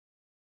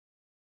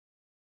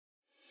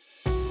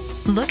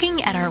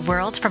Looking at our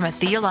world from a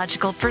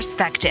theological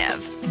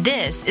perspective.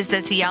 This is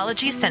the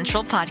Theology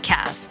Central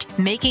Podcast,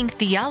 making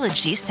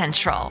theology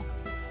central.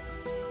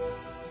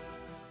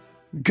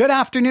 Good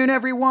afternoon,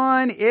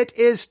 everyone. It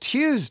is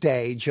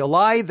Tuesday,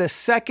 July the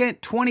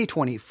 2nd,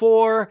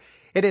 2024.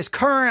 It is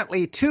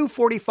currently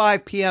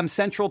 2:45 p.m.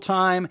 Central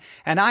Time,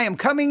 and I am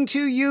coming to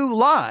you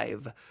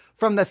live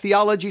from the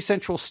Theology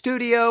Central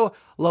studio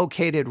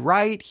located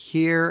right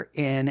here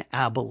in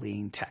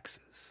Abilene,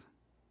 Texas.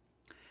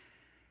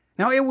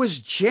 Now, it was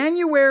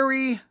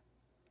January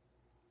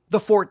the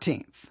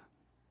 14th.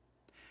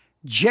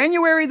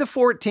 January the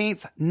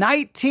 14th,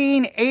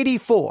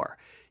 1984.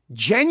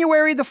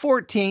 January the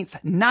 14th,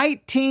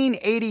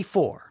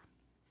 1984.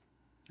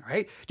 All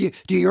right. Do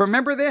you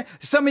remember that?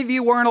 Some of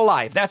you weren't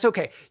alive. That's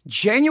okay.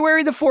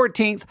 January the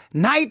 14th,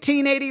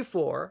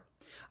 1984.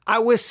 I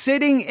was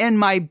sitting in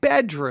my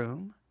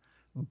bedroom,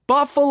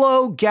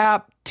 Buffalo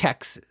Gap,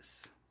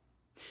 Texas.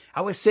 I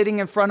was sitting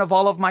in front of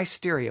all of my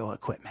stereo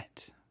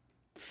equipment.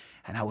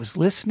 And I was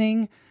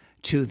listening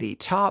to the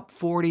top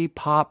 40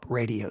 pop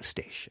radio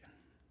station.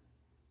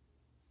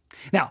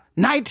 Now,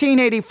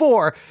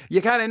 1984,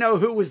 you kind of know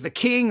who was the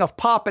king of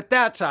pop at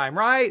that time,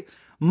 right?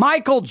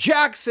 Michael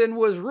Jackson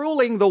was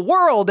ruling the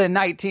world in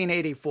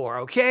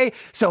 1984, okay?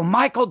 So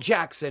Michael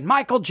Jackson,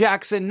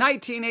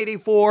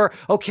 1984,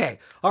 okay,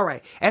 all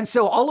right. And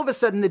so all of a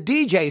sudden the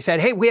DJ said,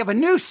 hey, we have a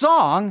new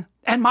song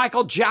and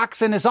Michael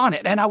Jackson is on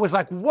it. And I was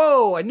like,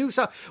 whoa, a new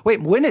song.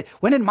 Wait, when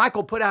did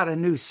Michael put out a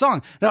new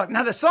song? They're like,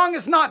 now the song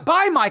is not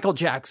by Michael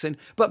Jackson,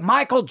 but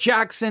Michael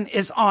Jackson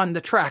is on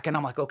the track. And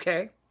I'm like,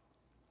 okay.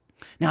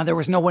 Now, there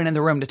was no one in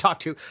the room to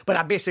talk to, but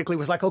I basically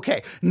was like,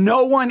 okay,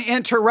 no one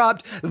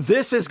interrupt.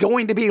 This is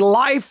going to be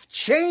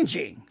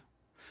life-changing.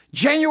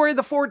 January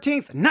the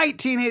 14th,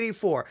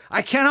 1984.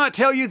 I cannot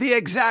tell you the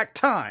exact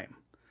time,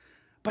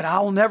 but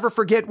I'll never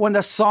forget when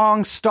the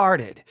song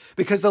started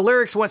because the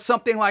lyrics went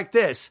something like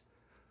this.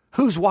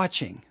 Who's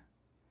watching?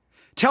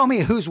 Tell me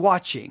who's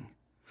watching.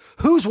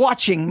 Who's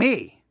watching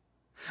me?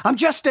 I'm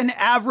just an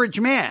average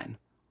man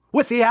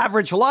with the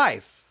average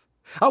life.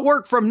 I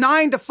work from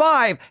 9 to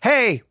 5.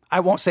 Hey, I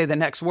won't say the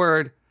next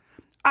word.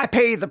 I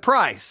pay the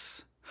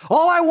price.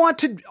 All I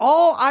want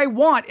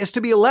is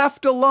to be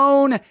left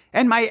alone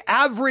in my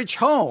average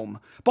home.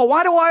 But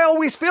why do I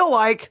always feel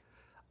like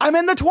I'm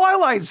in the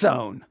twilight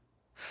zone?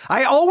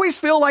 I always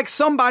feel like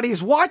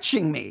somebody's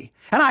watching me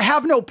and I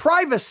have no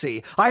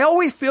privacy. I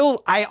always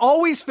feel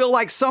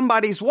like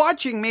somebody's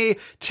watching me.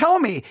 Tell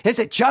me, is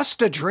it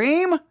just a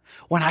dream?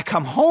 When I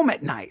come home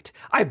at night,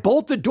 I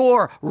bolt the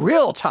door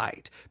real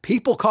tight.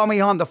 People call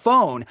me on the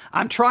phone.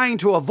 I'm trying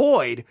to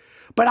avoid,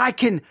 but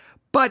can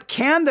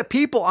the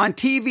people on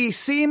TV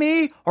see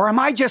me or am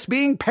I just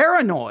being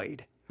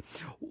paranoid?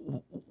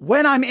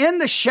 When I'm in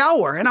the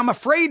shower and I'm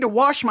afraid to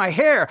wash my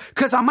hair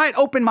because I might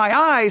open my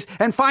eyes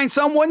and find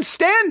someone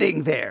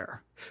standing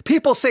there.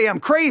 People say I'm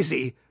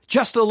crazy,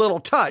 just a little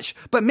touch,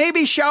 but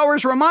maybe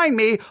showers remind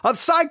me of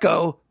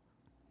Psycho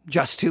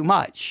just too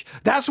much.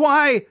 That's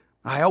why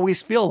I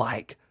always feel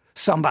like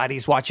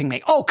somebody's watching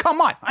me. Oh,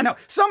 come on. I know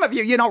some of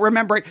you don't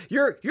remember it.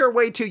 You're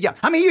way too young.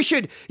 I mean,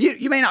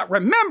 you may not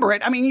remember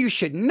it. I mean, you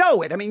should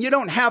know it. I mean, you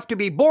don't have to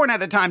be born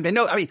at a time to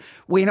know. I mean,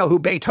 we know who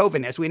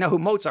Beethoven is. We know who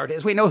Mozart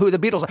is. We know who the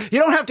Beatles are. You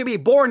don't have to be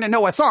born to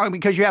know a song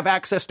because you have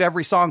access to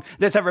every song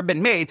that's ever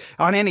been made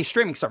on any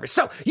streaming service.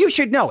 So you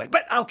should know it.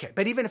 But okay.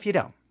 But even if you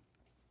don't,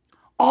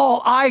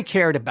 all I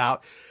cared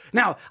about.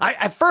 Now,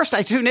 at first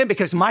I tuned in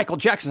because Michael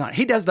Jackson's on it.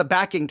 He does the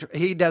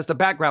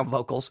background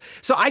vocals.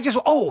 So I just,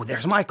 oh,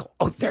 there's Michael.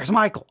 Oh, there's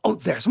Michael. Oh,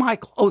 there's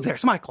Michael. Oh,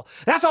 there's Michael.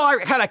 That's all I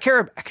kind of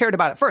cared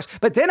about at first.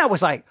 But then I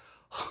was like,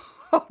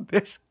 oh,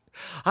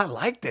 I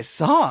like this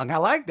song. I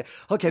like that.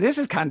 Okay, this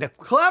is kind of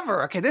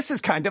clever. Okay, this is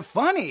kind of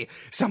funny.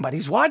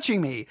 Somebody's watching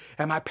me.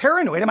 Am I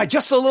paranoid? Am I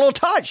just a little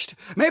touched?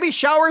 Maybe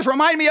showers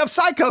remind me of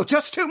Psycho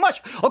just too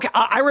much. Okay,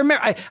 I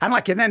remember. I'm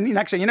like, and then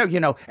next thing you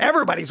know,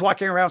 everybody's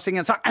walking around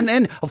singing songs. And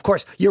then, of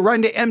course, you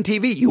run to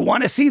MTV. You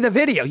want to see the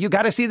video. You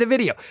got to see the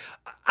video.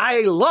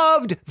 I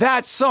loved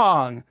that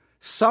song,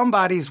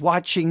 Somebody's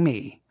Watching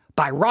Me,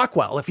 by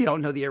Rockwell. If you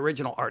don't know the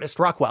original artist,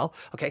 Rockwell,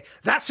 okay,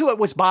 that's who it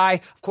was by.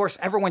 Of course,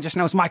 everyone just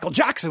knows Michael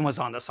Jackson was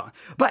on the song,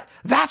 but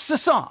that's the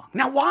song.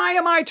 Now, why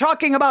am I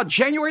talking about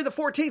January the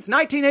 14th,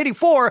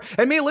 1984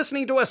 and me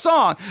listening to a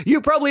song?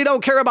 You probably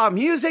don't care about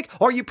music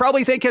or you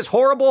probably think it's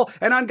horrible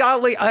and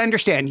ungodly. I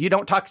understand you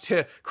don't talk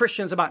to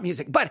Christians about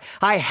music, but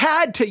I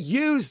had to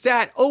use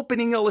that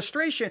opening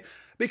illustration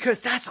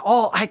because that's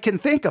all I can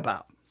think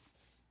about.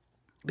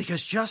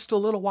 Because just a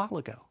little while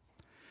ago,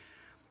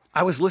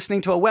 I was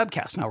listening to a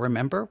webcast. Now,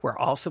 remember, we're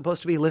all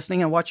supposed to be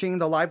listening and watching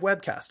the live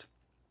webcast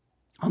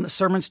on the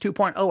Sermons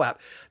 2.0 app.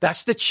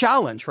 That's the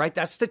challenge, right?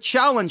 That's the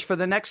challenge for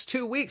the next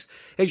 2 weeks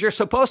is you're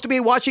supposed to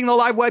be watching the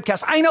live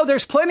webcast. I know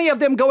there's plenty of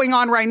them going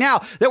on right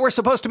now that we're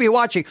supposed to be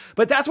watching,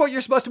 but that's what you're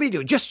supposed to be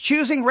doing, just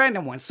choosing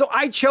random ones. So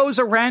I chose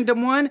a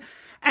random one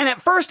And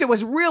at first I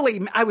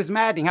was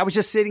maddening. I was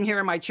just sitting here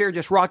in my chair,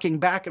 just rocking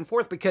back and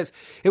forth because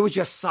it was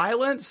just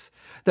silence.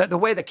 The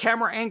way the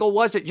camera angle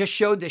was, it just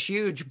showed this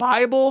huge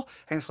Bible.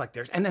 And it's like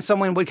and then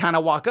someone would kind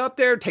of walk up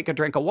there, take a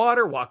drink of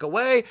water, walk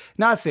away.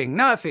 Nothing.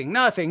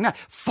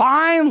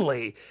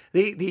 Finally,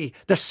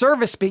 the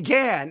service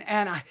began.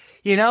 And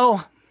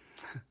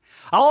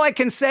all I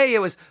can say, it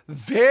was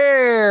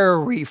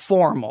very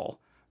formal.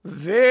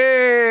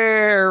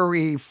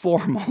 Very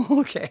formal.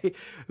 Okay.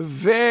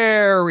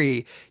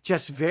 Very,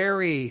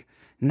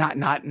 not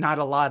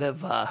a lot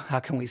of, how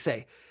can we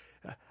say?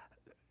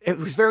 It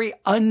was very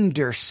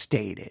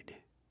understated,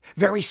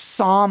 very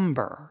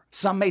somber.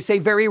 Some may say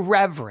very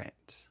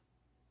reverent,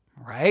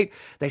 right?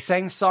 They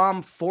sang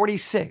Psalm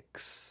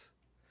 46.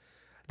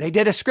 They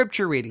did a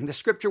scripture reading. The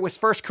scripture was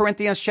 1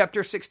 Corinthians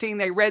chapter 16.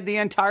 They read the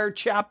entire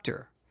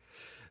chapter.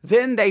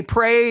 Then they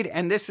prayed,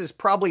 and this is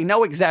probably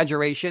no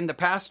exaggeration. The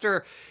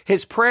pastor,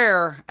 his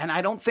prayer, and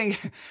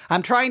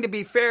I'm trying to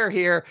be fair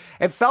here.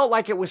 It felt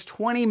like it was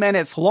 20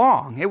 minutes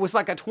long. It was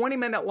like a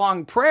 20-minute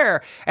long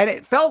prayer, and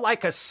it felt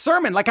like a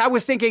sermon. Like I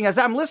was thinking, as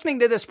I'm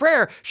listening to this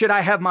prayer, should I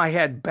have my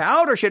head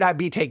bowed or should I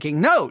be taking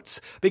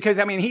notes? Because,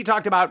 he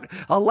talked about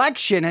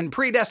election and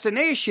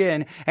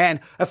predestination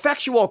and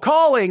effectual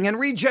calling and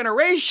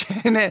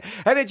regeneration, and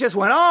it just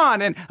went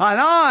on and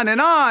on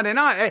and on and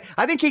on.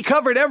 I think he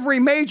covered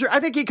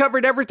he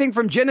covered everything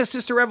from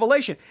Genesis to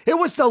Revelation. It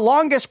was the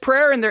longest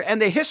prayer in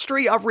the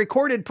history of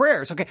recorded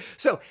prayers. Okay.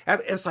 So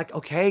it's like,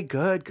 okay,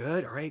 good.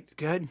 All right,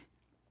 good.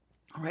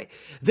 All right.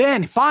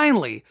 Then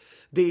finally,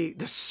 the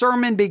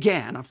sermon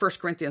began on 1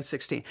 Corinthians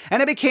 16.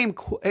 And it became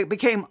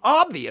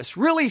obvious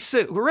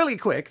really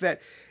quick that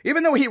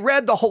even though he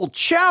read the whole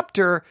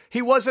chapter,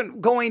 he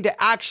wasn't going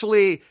to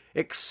actually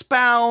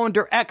expound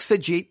or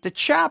exegete the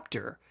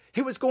chapter.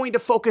 He was going to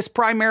focus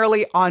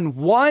primarily on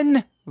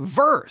one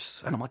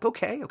verse. And I'm like,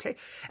 okay.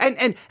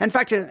 And in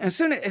fact, as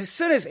soon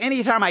as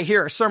any time I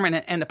hear a sermon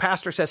and the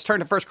pastor says,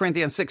 turn to 1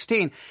 Corinthians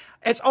 16,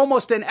 it's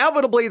almost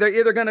inevitably they're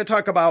either going to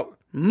talk about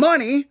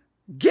money,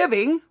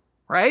 giving,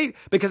 right?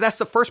 Because that's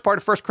the first part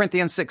of 1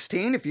 Corinthians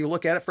 16. If you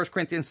look at it, 1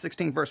 Corinthians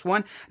 16, verse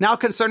 1. Now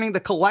concerning the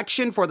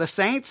collection for the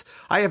saints,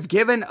 I have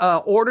given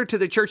order to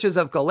the churches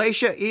of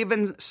Galatia,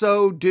 even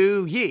so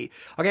do ye.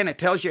 Again, it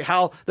tells you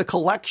how the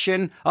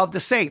collection of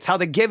the saints, how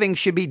the giving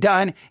should be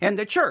done in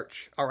the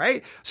church. All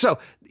right. So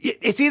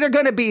it's either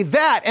going to be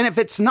that. And if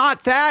it's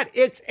not that,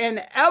 it's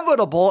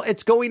inevitable.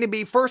 It's going to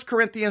be 1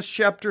 Corinthians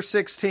chapter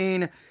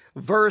 16,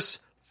 verse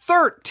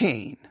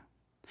 13,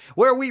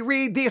 where we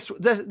read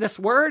this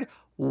word,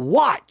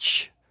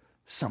 watch.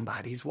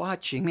 Somebody's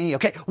watching me.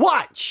 Okay,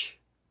 watch.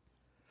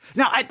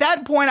 Now, at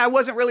that point, I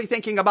wasn't really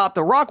thinking about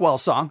the Rockwell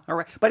song, all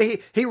right? But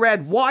he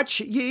read, watch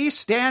ye,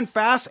 stand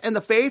fast in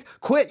the faith,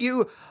 quit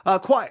you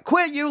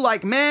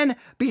like men,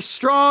 be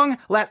strong,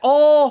 let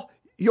all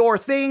your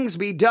things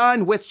be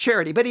done with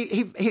charity. But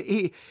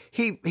he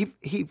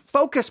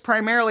focused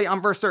primarily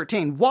on verse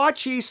 13.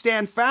 Watch ye,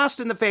 stand fast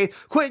in the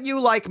faith, quit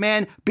you like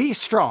men, be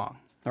strong.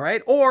 All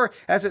right? Or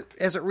as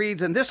it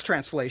reads in this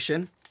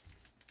translation,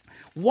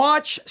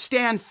 watch,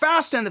 stand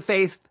fast in the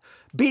faith,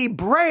 be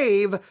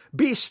brave,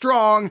 be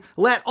strong,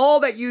 let all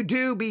that you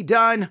do be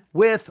done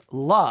with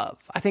love.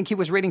 I think he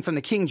was reading from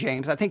the King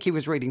James.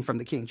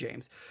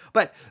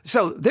 But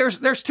so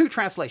there's two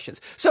translations.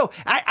 So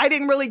I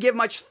didn't really give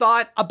much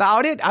thought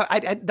about it.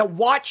 The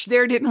watch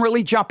there didn't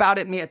really jump out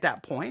at me at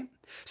that point.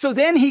 So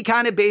then he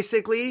kind of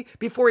basically,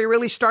 before he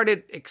really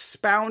started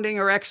expounding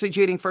or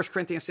exegeting 1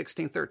 Corinthians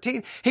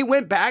 16:13, he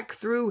went back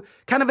through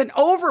kind of an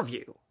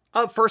overview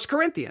of 1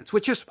 Corinthians,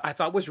 which I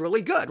thought was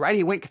really good, right?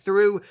 He went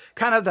through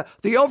kind of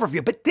the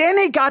overview, but then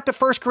he got to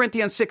 1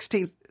 Corinthians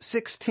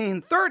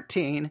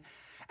 16:13,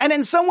 and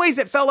in some ways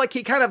it felt like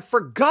he kind of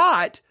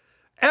forgot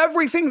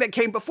everything that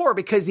came before,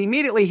 because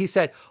immediately he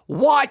said,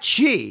 watch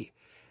ye.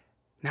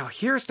 Now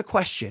here's the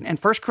question in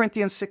 1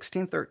 Corinthians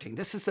 16:13.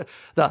 This is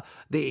the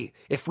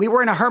if we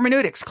were in a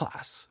hermeneutics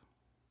class,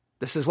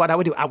 this is what I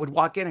would do. I would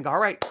walk in and go, all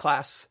right,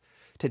 class,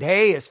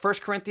 today is 1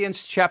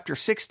 Corinthians chapter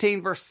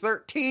 16, verse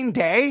 13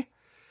 day.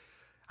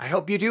 I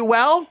hope you do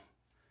well. A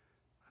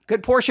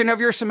good portion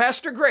of your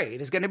semester grade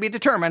is going to be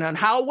determined on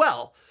how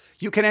well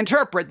you can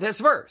interpret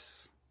this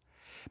verse.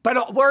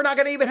 But we're not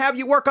going to even have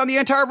you work on the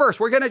entire verse.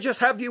 We're going to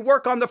just have you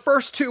work on the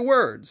first two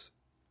words.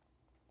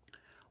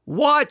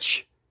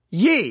 Watch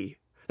ye.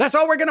 That's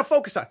all we're going to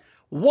focus on.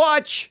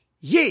 Watch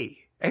ye.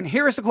 And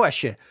here's the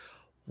question.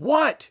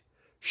 What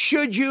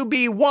should you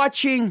be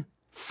watching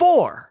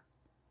for?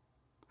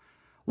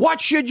 What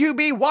should you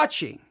be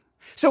watching?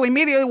 So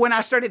immediately when I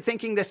started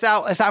thinking this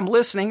out, as I'm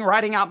listening,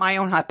 writing out my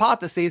own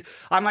hypotheses,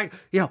 I'm like,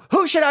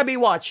 who should I be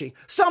watching?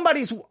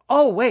 The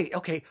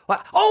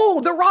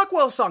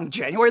Rockwell song,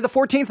 January the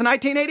 14th,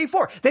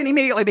 1984. Then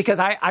immediately, because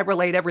I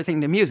relate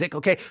everything to music,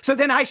 okay? So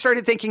then I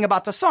started thinking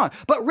about the song.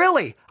 But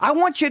really, I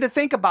want you to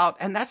think about,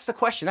 and that's the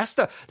question,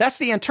 that's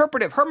the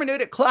interpretive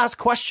hermeneutic class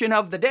question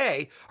of the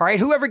day, all right?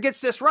 Whoever gets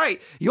this right,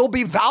 you'll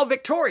be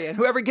valedictorian.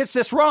 Whoever gets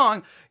this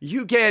wrong,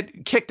 you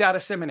get kicked out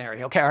of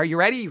seminary, okay? Are you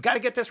ready? You've got to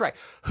get this right.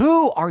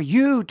 Who are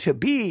you to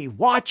be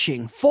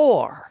watching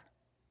for?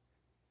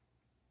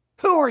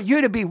 Who are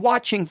you to be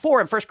watching for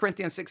in 1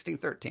 Corinthians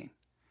 16:13?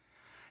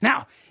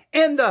 Now,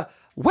 in the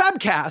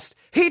webcast,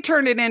 he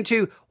turned it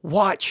into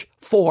watch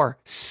for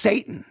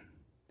Satan.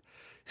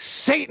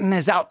 Satan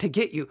is out to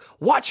get you.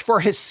 Watch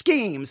for his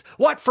schemes.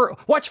 Watch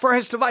for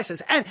his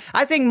devices. And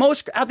I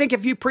think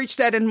if you preach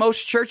that in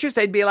most churches,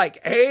 they'd be like,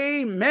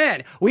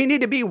 amen. We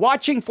need to be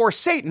watching for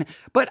Satan.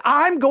 But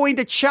I'm going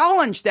to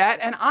challenge that.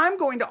 And I'm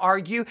going to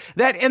argue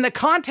that in the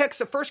context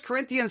of 1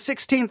 Corinthians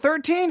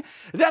 16:13,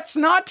 that's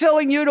not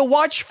telling you to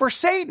watch for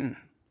Satan.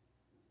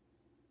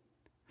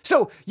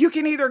 So you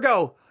can either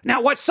go,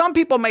 now what some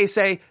people may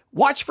say,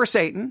 watch for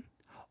Satan.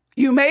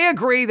 You may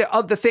agree that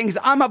of the things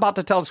I'm about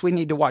to tell us we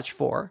need to watch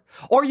for,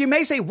 or you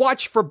may say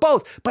watch for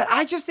both. But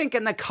I just think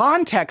in the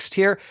context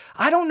here,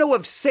 I don't know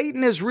if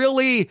Satan is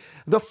really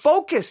the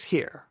focus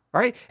here,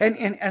 right?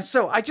 And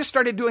so I just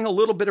started doing a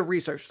little bit of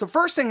research. The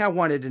first thing I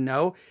wanted to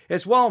know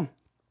is, well,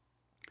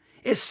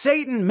 is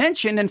Satan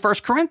mentioned in 1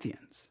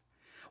 Corinthians?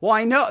 Well,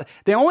 I know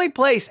the only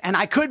place, and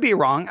I could be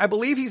wrong, I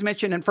believe he's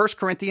mentioned in 1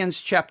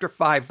 Corinthians chapter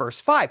 5,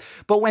 verse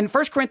 5. But when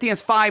 1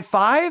 Corinthians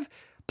 5:5,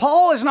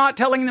 Paul is not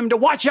telling them to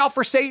watch out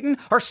for Satan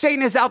or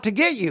Satan is out to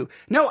get you.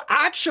 No,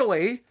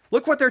 actually,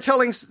 look what they're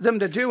telling them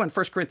to do in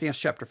 1 Corinthians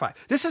chapter 5.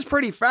 This is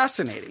pretty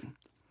fascinating.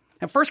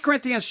 In 1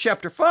 Corinthians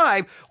chapter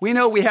 5, we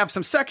know we have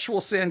some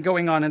sexual sin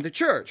going on in the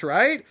church,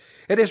 right?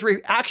 It is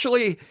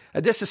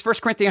this is 1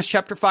 Corinthians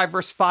chapter 5,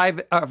 verse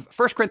 5, 1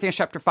 Corinthians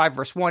chapter 5,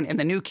 verse 1 in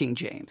the New King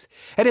James.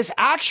 It is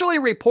actually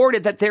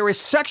reported that there is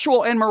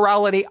sexual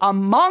immorality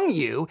among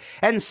you,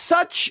 and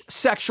such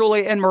sexual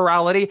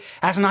immorality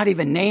as not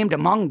even named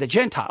among the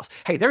Gentiles.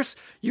 Hey,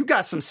 you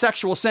got some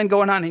sexual sin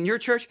going on in your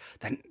church,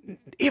 then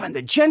even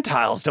the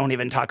Gentiles don't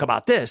even talk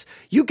about this.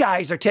 You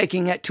guys are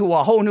taking it to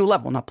a whole new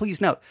level. Now,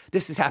 please note,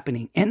 this is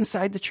happening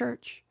inside the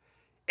church.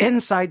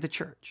 Inside the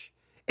church.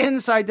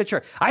 Inside the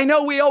church. I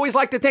know we always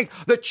like to think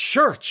the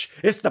church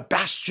is the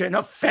bastion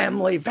of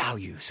family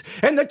values,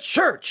 and the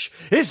church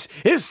is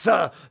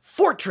the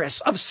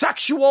fortress of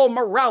sexual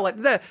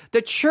morality.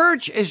 The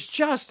church is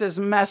just as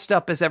messed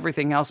up as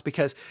everything else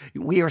because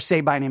we are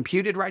saved by an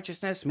imputed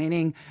righteousness,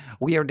 meaning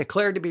we are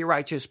declared to be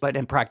righteous, but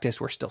in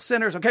practice we're still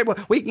sinners. Okay, well,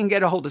 we can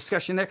get a whole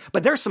discussion there,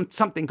 but there's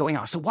something going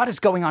on. So what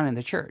is going on in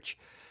the church?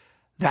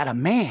 That a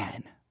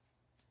man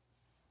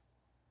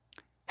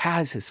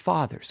has his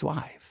father's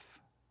wife.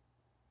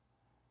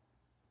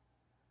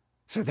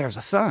 So there's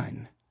a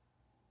son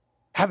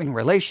having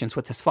relations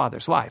with his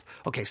father's wife.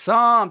 Okay,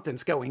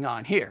 something's going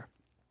on here.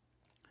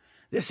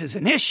 This is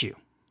an issue,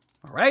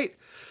 all right?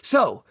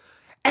 So,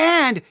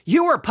 and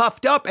you are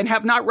puffed up and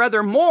have not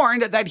rather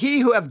mourned that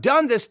he who have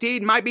done this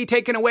deed might be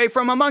taken away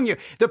from among you.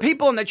 The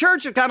people in the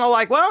church are kind of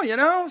like,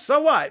 well, so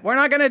what? We're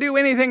not going to do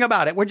anything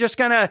about it. We're just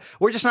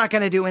not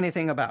going to do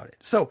anything about it.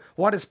 So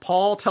what does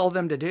Paul tell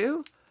them to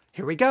do?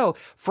 Here we go.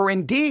 For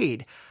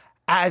indeed,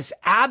 as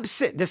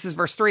absent, this is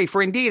verse 3,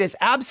 for indeed, as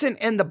absent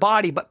in the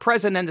body, but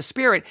present in the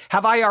spirit,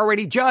 have I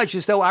already judged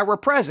as though I were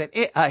present,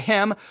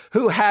 him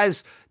who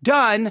has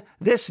done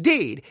this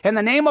deed. In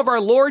the name of our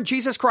Lord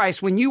Jesus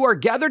Christ, when you are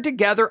gathered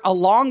together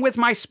along with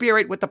my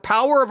spirit, with the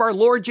power of our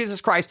Lord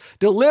Jesus Christ,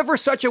 deliver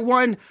such a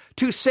one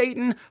to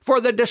Satan for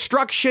the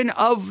destruction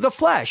of the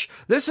flesh.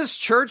 This is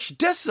church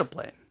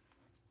discipline.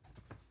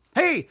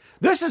 Hey,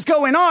 this is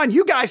going on.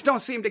 You guys don't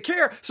seem to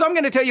care. So I'm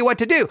going to tell you what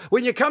to do.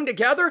 When you come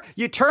together,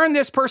 you turn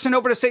this person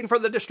over to Satan for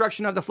the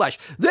destruction of the flesh.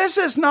 This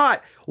is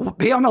not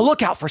be on the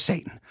lookout for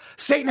Satan.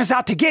 Satan is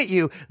out to get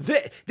you.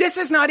 This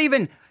is not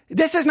even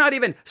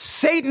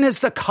Satan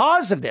is the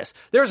cause of this.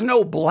 There's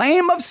no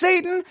blame of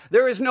Satan.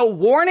 There is no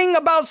warning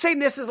about Satan.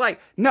 This is like,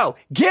 no,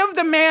 give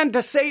the man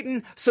to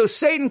Satan so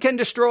Satan can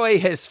destroy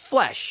his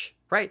flesh,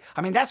 right?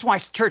 I mean, that's why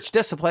church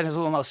discipline is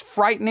one of the most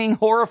frightening,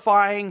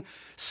 horrifying,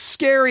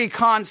 scary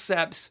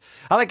concepts.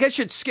 It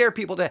should scare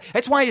people to death.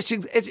 That's why it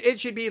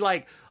should be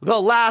like the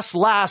last,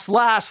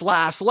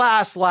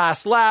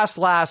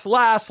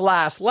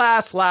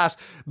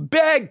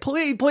 beg,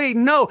 plead.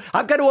 No,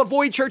 I've got to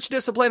avoid church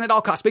discipline at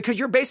all costs because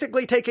you're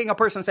basically taking a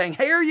person saying,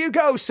 here you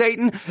go,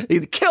 Satan,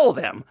 kill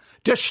them,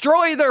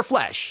 destroy their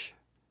flesh.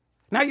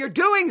 Now you're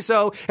doing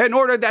so in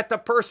order that the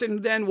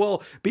person then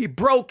will be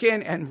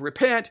broken and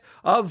repent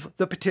of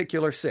the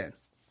particular sin.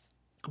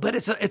 But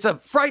it's a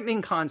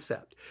frightening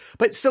concept.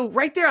 But so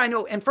right there, I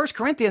know in 1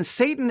 Corinthians,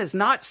 Satan is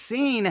not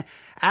seen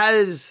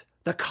as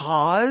the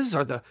cause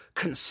or the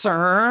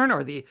concern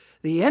or the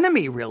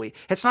enemy, really.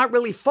 It's not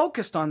really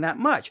focused on that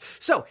much.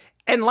 So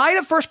in light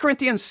of 1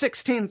 Corinthians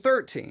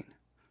 16:13,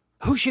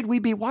 who should we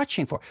be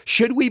watching for?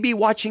 Should we be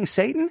watching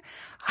Satan?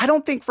 I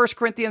don't think 1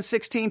 Corinthians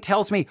 16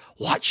 tells me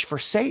watch for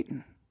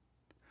Satan.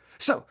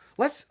 So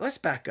let's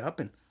back up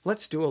and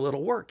let's do a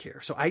little work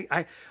here. So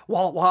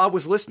while I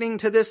was listening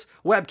to this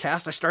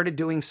webcast, I started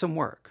doing some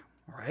work.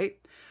 All right.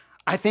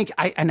 I think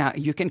now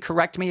you can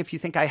correct me if you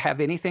think I have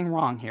anything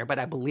wrong here, but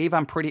I believe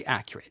I'm pretty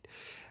accurate.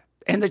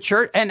 In the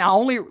church, and the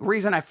only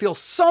reason I feel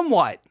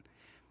somewhat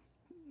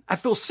I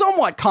feel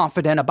somewhat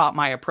confident about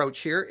my approach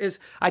here is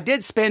I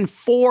did spend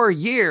 4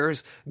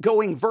 years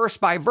going verse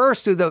by verse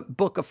through the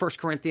book of 1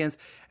 Corinthians,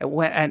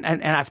 and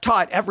I've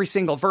taught every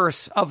single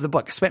verse of the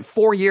book. I spent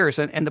 4 years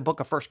in the book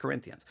of 1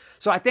 Corinthians.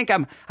 So I think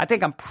I'm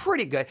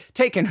pretty good,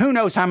 taking who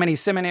knows how many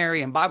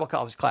seminary and Bible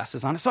college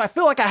classes on it. So I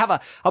feel like I have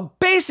a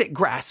basic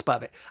grasp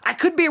of it. I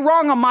could be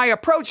wrong on my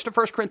approach to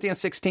 1 Corinthians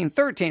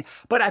 16:13,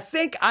 but I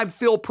think I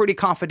feel pretty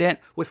confident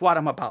with what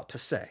I'm about to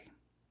say.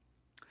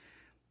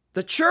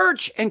 The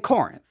church in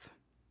Corinth.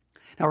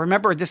 Now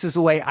remember, this is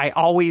the way I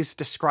always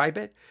describe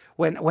it.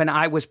 When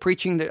I was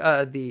preaching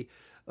the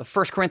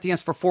 1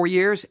 Corinthians for 4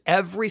 years,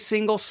 every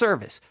single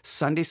service,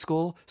 Sunday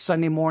school,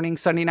 Sunday morning,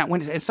 Sunday night.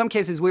 In some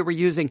cases, we were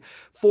using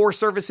 4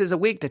 services a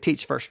week to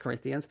teach 1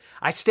 Corinthians.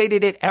 I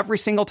stated it every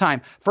single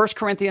time. 1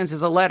 Corinthians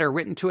is a letter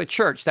written to a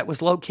church that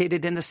was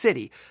located in the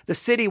city. The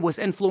city was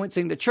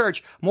influencing the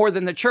church more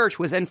than the church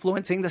was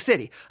influencing the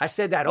city. I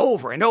said that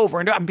over and over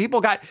and over. And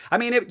people got,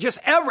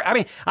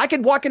 I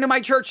could walk into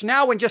my church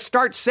now and just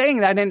start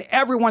saying that and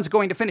everyone's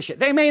going to finish it.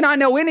 They may not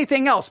know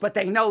anything else, but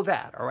they know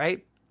that, all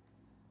right?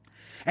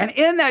 And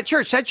in that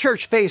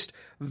church faced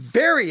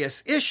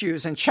various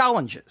issues and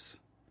challenges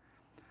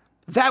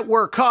that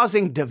were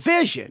causing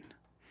division,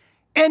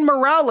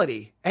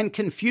 immorality, and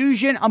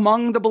confusion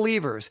among the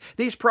believers.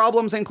 These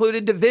problems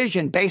included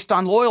division based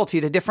on loyalty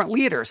to different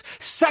leaders,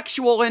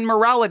 sexual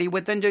immorality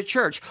within the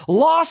church,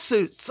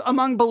 lawsuits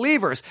among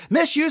believers,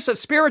 misuse of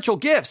spiritual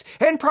gifts,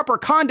 improper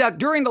conduct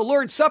during the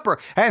Lord's Supper,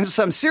 and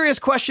some serious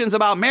questions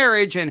about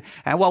marriage. And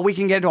well, we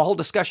can get into a whole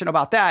discussion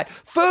about that.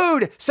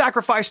 Food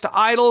sacrificed to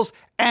idols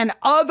and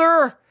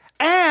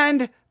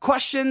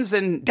questions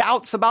and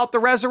doubts about the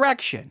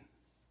resurrection.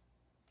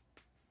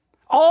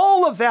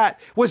 All of that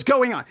was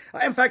going on.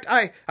 In fact,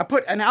 I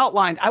put an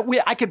outline.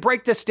 I could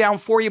break this down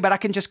for you, but I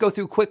can just go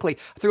through quickly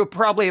through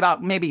probably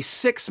about maybe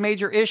 6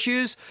 major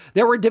issues.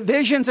 There were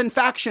divisions and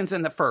factions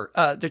in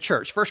the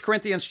church. 1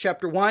 Corinthians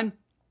chapter 1,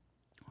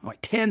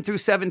 10 through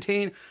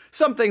 17,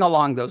 something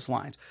along those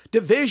lines.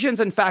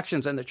 Divisions and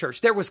factions in the church.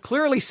 There was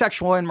clearly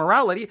sexual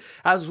immorality,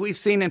 as we've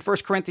seen in 1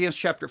 Corinthians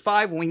chapter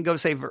 5, and we can go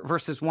say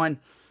verses 1.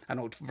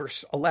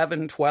 Verse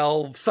 11,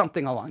 12,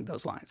 something along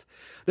those lines.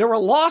 There were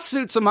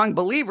lawsuits among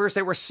believers.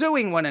 They were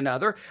suing one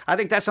another. I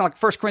think that's like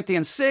 1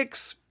 Corinthians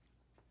 6,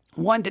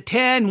 1 to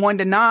 10, 1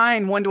 to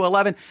 9, 1 to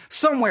 11,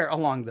 somewhere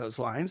along those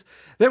lines.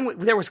 Then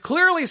there was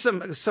clearly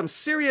some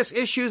serious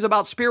issues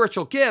about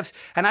spiritual gifts.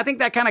 And I think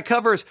that kind of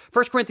covers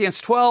 1 Corinthians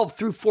 12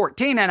 through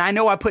 14. And I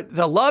know I put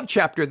the love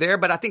chapter there,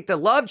 but I think the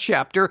love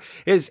chapter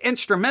is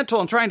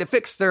instrumental in trying to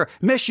fix their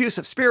misuse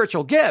of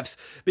spiritual gifts,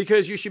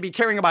 because you should be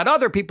caring about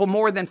other people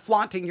more than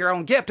flaunting your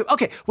own gift.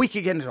 Okay, we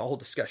could get into a whole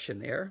discussion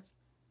there.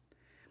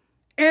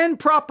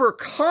 Improper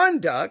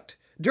conduct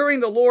during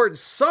the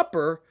Lord's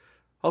Supper.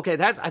 Okay,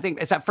 I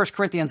think it's at 1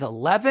 Corinthians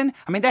 11.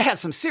 I mean, they had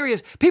some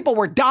serious, people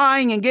were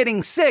dying and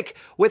getting sick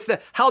with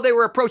how they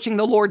were approaching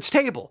the Lord's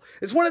table.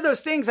 It's one of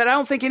those things that I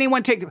don't think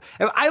anyone takes.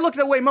 If I look at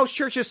the way most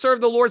churches serve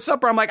the Lord's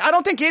Supper, I'm like, I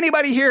don't think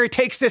anybody here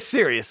takes this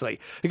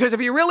seriously. Because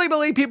if you really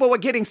believe people were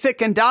getting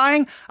sick and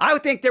dying, I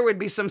would think there would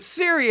be some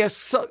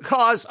serious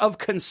cause of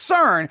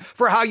concern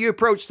for how you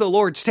approach the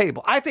Lord's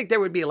table. I think there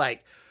would be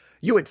like,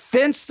 you would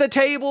fence the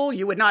table.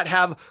 You would not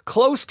have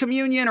close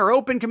communion or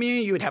open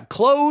communion. You would have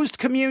closed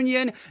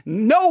communion.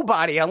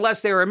 Nobody,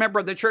 unless they were a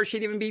member of the church,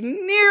 should even be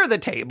near the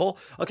table.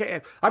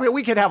 Okay. I mean,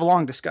 we could have a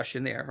long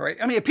discussion there, right?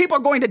 I mean, if people are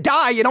going to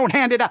die, you don't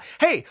hand it out.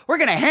 Hey, we're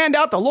going to hand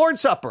out the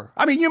Lord's Supper.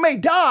 I mean, you may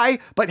die,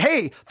 but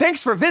hey,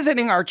 thanks for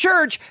visiting our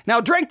church.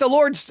 Now drink the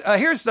Lord's,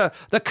 here's the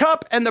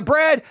cup and the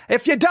bread.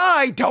 If you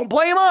die, don't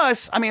blame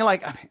us.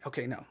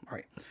 Okay, no. All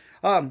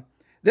right.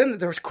 Then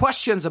there's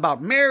questions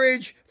about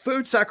marriage,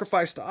 food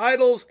sacrificed to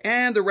idols,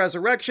 and the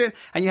resurrection.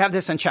 And you have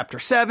this in chapter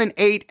 7,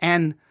 8,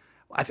 and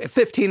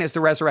 15 is the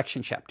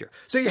resurrection chapter.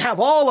 So you have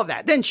all of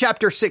that. Then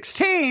chapter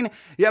 16,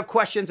 you have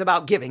questions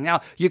about giving.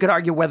 Now, you could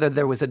argue whether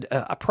there was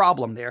a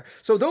problem there.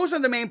 So those are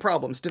the main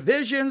problems: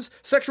 divisions,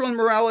 sexual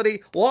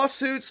immorality,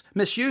 lawsuits,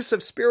 misuse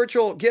of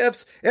spiritual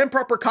gifts,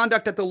 improper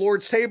conduct at the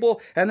Lord's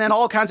table, and then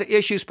all kinds of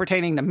issues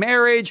pertaining to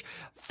marriage,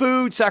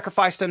 food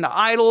sacrificed unto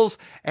idols,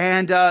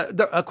 and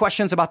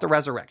questions about the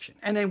resurrection.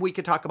 And then we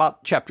could talk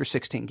about chapter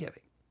 16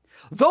 giving.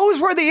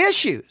 Those were the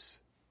issues.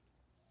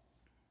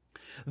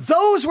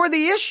 Those were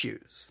the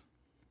issues.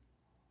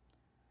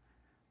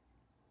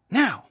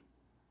 Now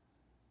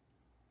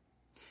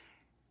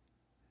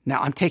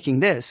I'm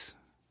taking this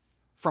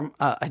from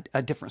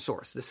a different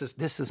source.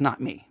 This is not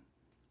me.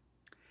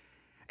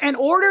 In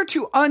order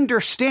to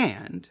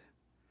understand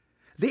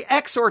the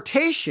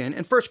exhortation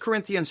in 1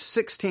 Corinthians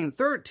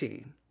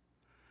 16:13,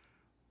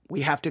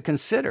 we have to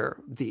consider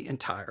the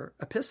entire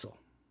epistle.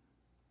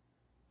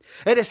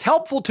 It is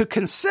helpful to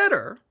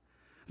consider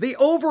the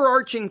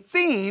overarching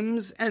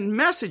themes and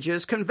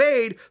messages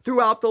conveyed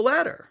throughout the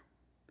letter.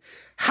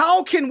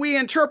 How can we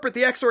interpret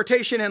the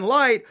exhortation in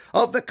light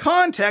of the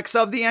context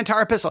of the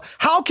entire epistle?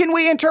 How can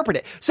we interpret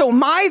it? So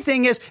my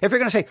thing is, if you're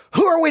going to say,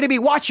 who are we to be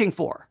watching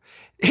for?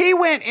 He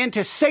went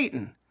into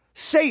Satan,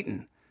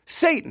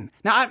 Satan.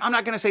 Now, I'm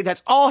not going to say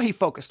that's all he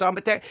focused on,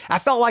 but I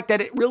felt like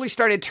that it really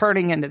started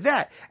turning into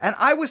that. And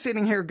I was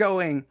sitting here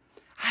going,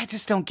 I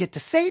just don't get the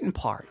Satan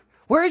part.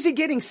 Where is he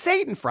getting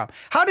Satan from?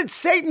 How did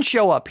Satan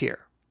show up here?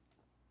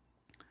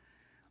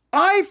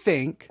 I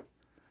think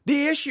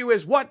the issue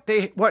is what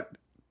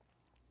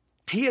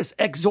he is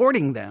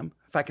exhorting them,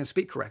 if I can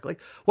speak correctly,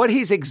 what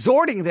he's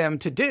exhorting them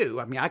to do.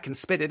 I mean, I can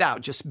spit it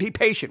out. Just be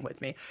patient with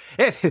me.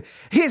 If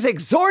he's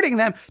exhorting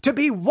them to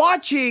be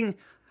watching,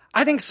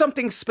 I think,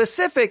 something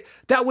specific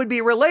that would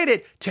be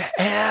related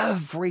to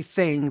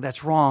everything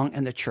that's wrong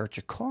in the church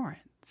of Corinth.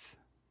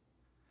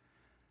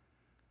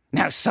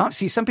 Now, some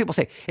people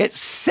say, it's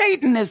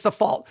Satan is the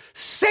fault.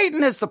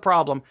 Satan is the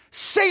problem.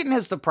 Satan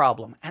is the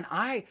problem. And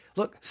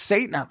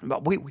Satan,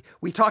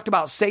 we talked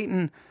about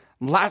Satan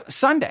last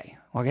Sunday.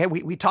 Okay,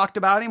 we talked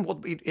about him,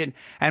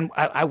 and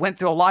I went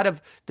through a lot of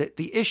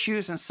the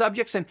issues and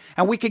subjects, and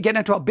we could get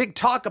into a big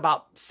talk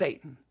about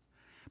Satan.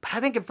 But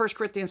I think in 1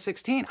 Corinthians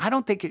 16, I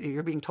don't think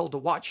you're being told to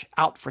watch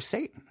out for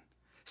Satan.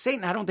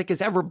 Satan, I don't think,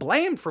 is ever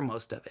blamed for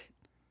most of it.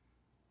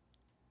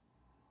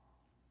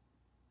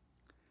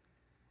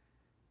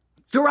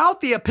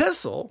 Throughout the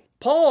epistle,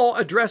 Paul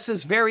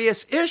addresses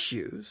various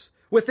issues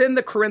within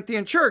the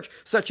Corinthian church,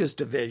 such as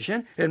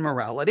division,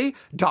 immorality,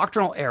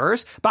 doctrinal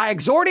errors. By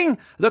exhorting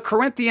the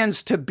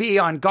Corinthians to be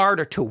on guard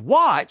or to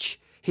watch,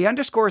 he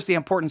underscores the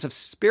importance of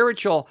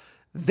spiritual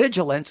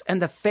vigilance in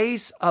the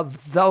face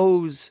of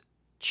those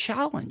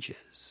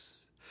challenges.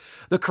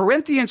 The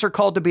Corinthians are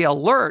called to be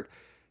alert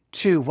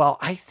to,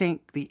 I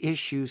think, the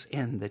issues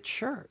in the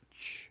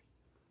church.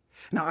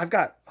 Now, I've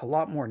got a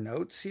lot more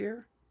notes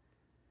here.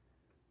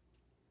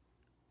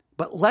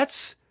 But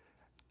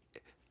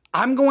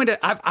I'm going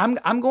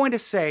to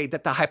say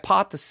that the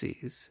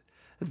hypotheses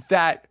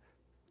that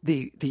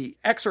the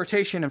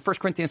exhortation in 1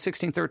 Corinthians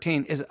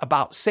 16:13 is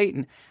about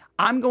Satan,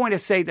 I'm going to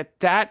say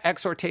that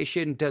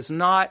exhortation does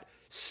not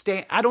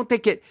stand. I don't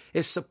think it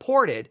is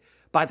supported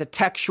by the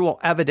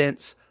textual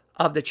evidence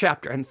of the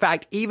chapter. In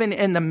fact, even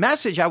in the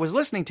message I was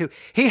listening to,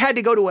 he had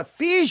to go to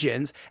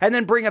Ephesians and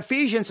then bring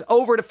Ephesians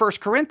over to 1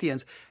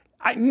 Corinthians.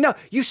 No,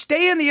 you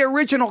stay in the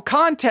original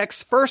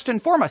context first and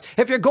foremost.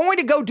 If you're going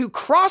to go do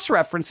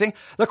cross-referencing,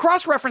 the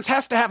cross-reference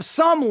has to have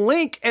some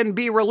link and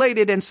be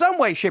related in some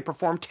way, shape, or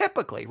form,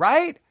 typically,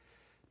 right?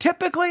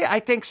 Typically, I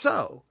think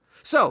so.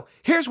 So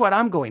here's what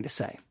I'm going to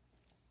say.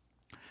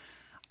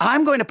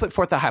 I'm going to put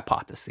forth the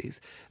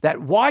hypotheses that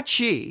watch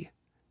ye,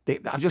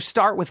 I'll just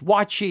start with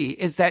watch ye,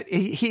 is that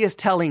he is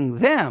telling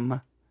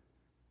them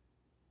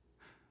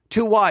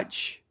to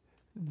watch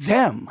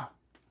them.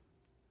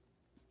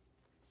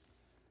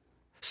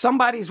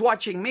 Somebody's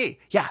watching me.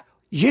 Yeah,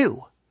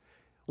 you.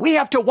 We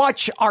have to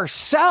watch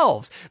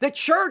ourselves. The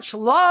church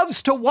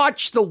loves to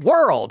watch the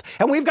world.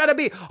 And we've got to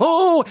be,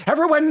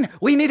 everyone,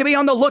 we need to be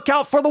on the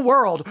lookout for the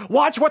world.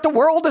 Watch what the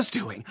world is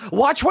doing.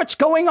 Watch what's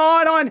going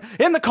on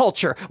in the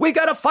culture. We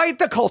got to fight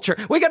the culture.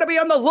 We got to be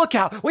on the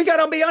lookout. We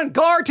got to be on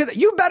guard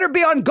you better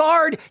be on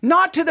guard,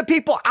 not to the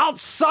people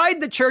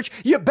outside the church.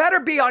 You better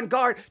be on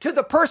guard to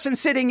the person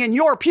sitting in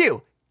your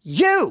pew.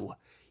 You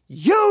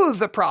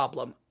the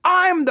problem.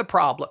 I'm the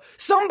problem.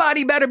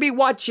 Somebody better be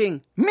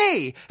watching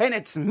me, and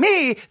it's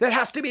me that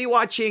has to be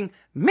watching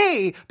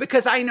me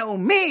because I know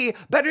me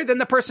better than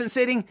the person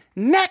sitting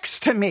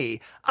next to me.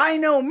 I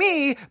know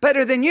me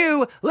better than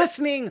you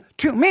listening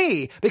to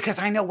me because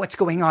I know what's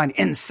going on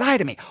inside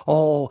of me.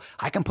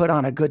 I can put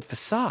on a good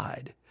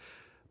facade,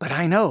 but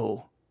I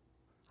know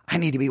I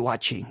need to be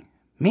watching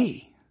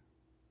me.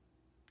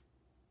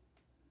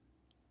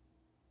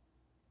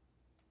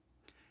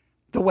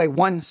 The way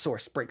one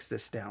source breaks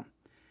this down.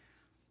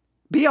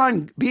 Be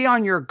on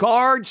your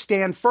guard,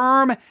 stand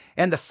firm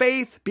in the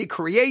faith, be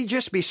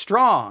courageous, be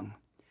strong.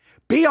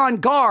 Be on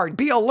guard,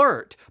 be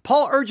alert.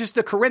 Paul urges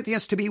the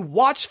Corinthians to be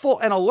watchful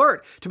and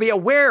alert, to be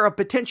aware of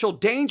potential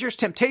dangers,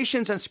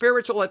 temptations, and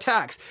spiritual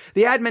attacks.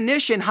 The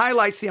admonition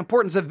highlights the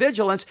importance of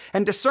vigilance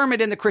and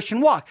discernment in the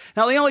Christian walk.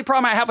 Now, the only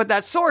problem I have with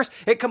that source,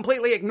 it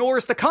completely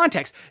ignores the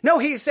context. No,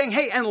 he's saying,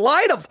 hey, in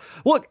light of,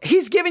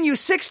 he's giving you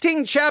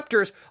 16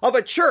 chapters of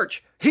a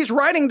church. He's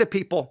writing to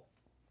people.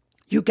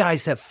 You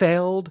guys have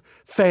failed.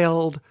 If I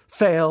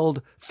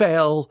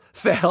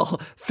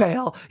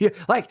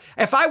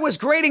was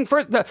grading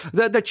for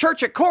the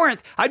church at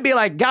Corinth, I'd be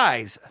like,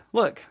 guys,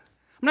 look,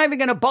 I'm not even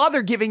going to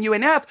bother giving you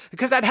an F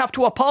because I'd have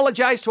to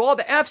apologize to all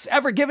the Fs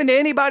ever given to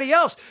anybody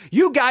else.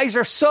 You guys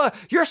your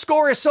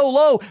score is so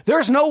low,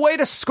 there's no way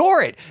to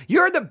score it.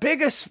 You're the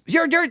biggest,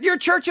 your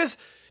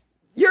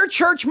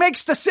church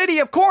makes the city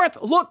of Corinth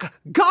look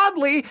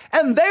godly,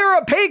 and they're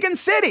a pagan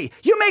city.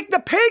 You make the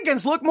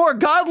pagans look more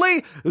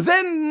godly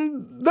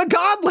than the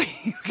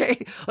godly,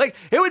 okay?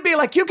 It would be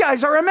like, you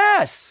guys are a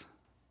mess.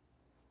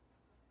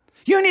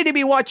 You need to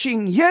be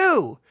watching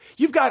you.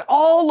 You've got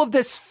all of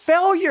this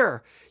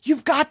failure.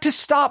 You've got to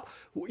stop.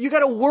 You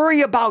got to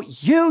worry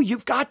about you.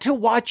 You've got to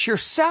watch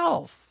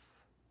yourself.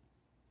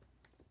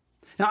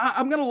 Now,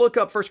 I'm going to look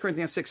up 1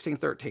 Corinthians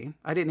 16:13.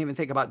 I didn't even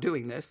think about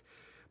doing this.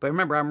 But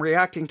remember, I'm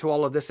reacting to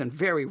all of this in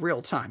very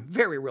real time.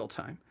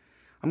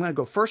 I'm going to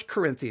go 1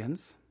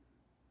 Corinthians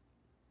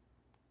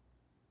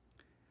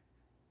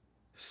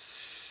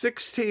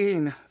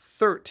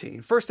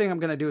 16:13. First thing I'm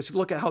going to do is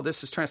look at how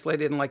this is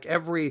translated in like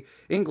every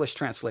English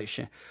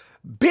translation.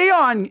 Be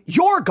on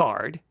your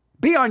guard.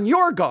 Be on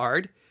your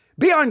guard.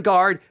 Be on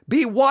guard.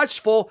 Be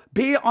watchful.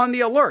 Be on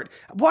the alert.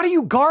 What are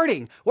you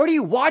guarding? What are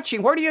you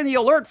watching? What are you on the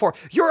alert for?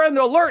 You're on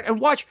the alert and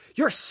watch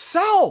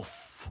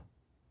yourself.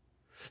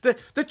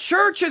 The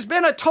church has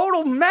been a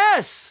total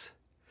mess.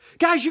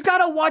 Guys, you got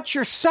to watch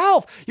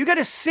yourself. You got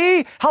to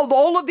see how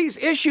all of these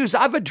issues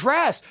I've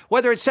addressed,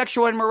 whether it's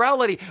sexual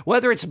immorality,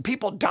 whether it's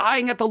people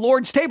dying at the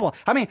Lord's table.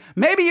 I mean,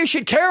 maybe you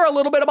should care a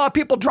little bit about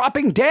people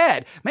dropping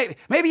dead.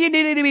 Maybe you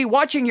need to be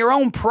watching your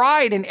own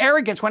pride and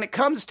arrogance when it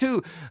comes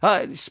to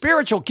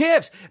spiritual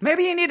gifts.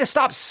 Maybe you need to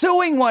stop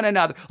suing one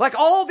another. Like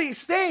all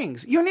these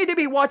things. You need to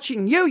be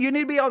watching you. You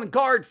need to be on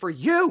guard for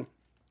you.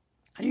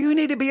 You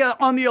need to be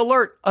on the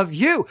alert of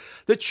you.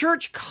 The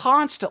church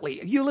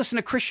constantly, you listen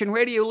to Christian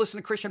radio, you listen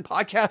to Christian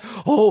podcasts.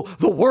 Oh,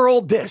 the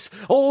world this.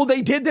 Oh,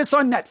 they did this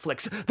on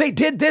Netflix. They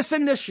did this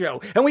in this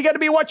show. And we got to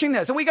be watching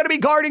this. And we got to be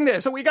guarding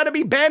this. And we got to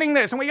be banning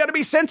this. And we got to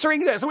be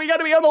censoring this. And we got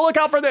to be on the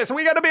lookout for this. And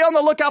we got to be on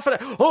the lookout for that.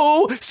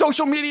 Oh,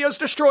 social media is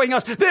destroying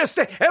us.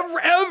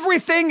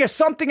 Everything is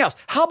something else.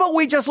 How about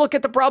we just look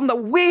at the problem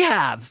that we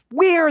have?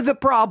 We're the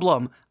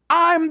problem.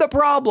 I'm the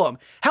problem.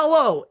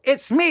 Hello,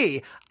 it's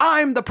me.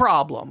 I'm the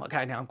problem.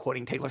 Okay, now I'm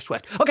quoting Taylor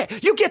Swift. Okay,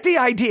 you get the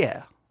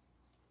idea.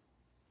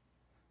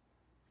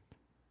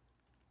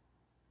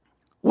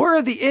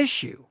 We're the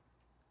issue.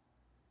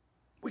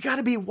 We got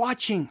to be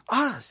watching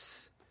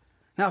us.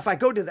 Now, if I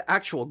go to the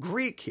actual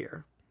Greek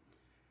here,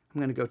 I'm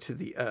going to go to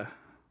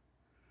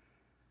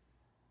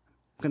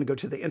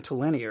the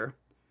interlinear.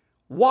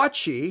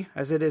 Watchy,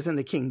 as it is in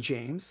the King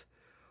James.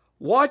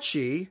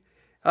 Watchy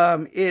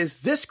is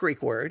this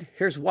Greek word.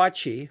 Here's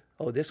watchy.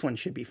 Oh, this one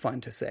should be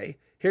fun to say.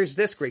 Here's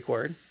this Greek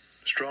word.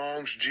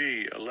 Strong's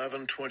G,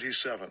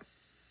 1127.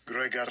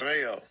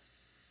 Gregareo.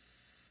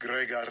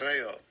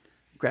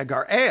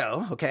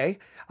 Gregareo, okay.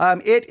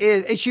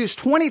 It's used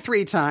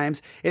 23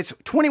 times. It's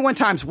 21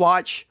 times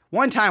watch,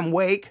 1 time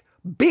wake,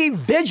 be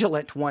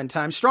vigilant 1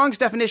 time. Strong's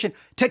definition,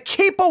 to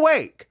keep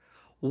awake.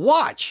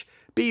 Watch,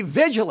 be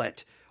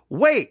vigilant,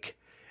 wake.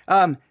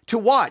 To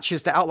watch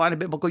is the outline of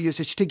biblical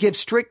usage, to give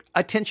strict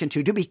attention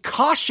to be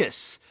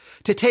cautious,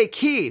 to take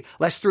heed,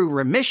 lest through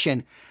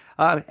remission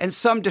and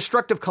some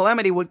destructive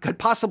calamity could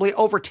possibly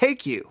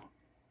overtake you.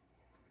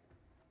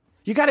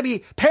 You got to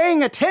be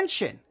paying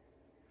attention.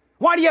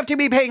 Why do you have to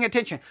be paying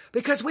attention?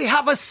 Because we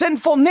have a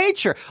sinful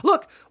nature.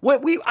 Look,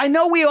 I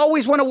know we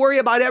always want to worry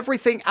about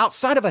everything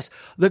outside of us.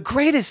 The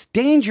greatest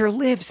danger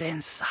lives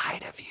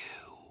inside of you.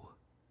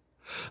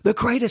 The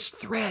greatest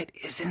threat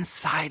is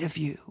inside of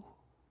you.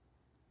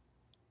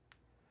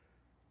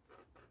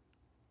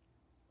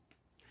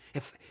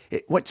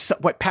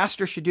 What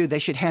pastors should do, they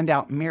should hand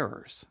out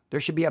mirrors.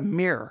 There should be a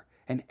mirror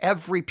in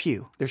every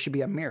pew. There should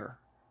be a mirror.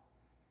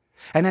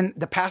 And then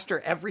the pastor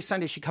every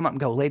Sunday should come up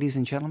and go, ladies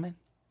and gentlemen,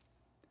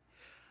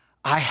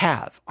 I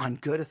have on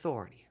good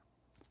authority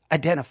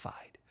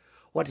identified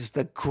what is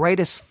the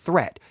greatest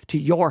threat to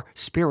your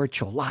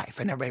spiritual life.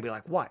 And everybody be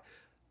like, what?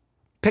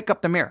 Pick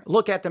up the mirror.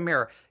 Look at the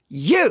mirror.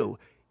 You.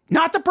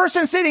 Not the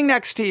person sitting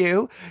next to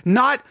you,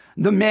 not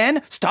the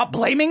men. Stop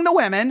blaming the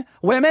women.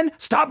 Women,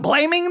 stop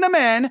blaming the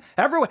men.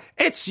 Everyone,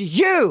 it's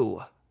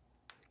you.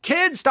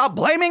 Kids, stop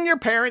blaming your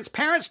parents.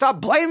 Parents,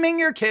 stop blaming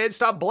your kids.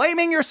 Stop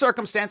blaming your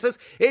circumstances.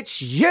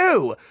 It's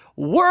you.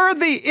 We're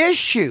the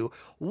issue.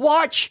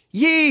 Watch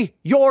ye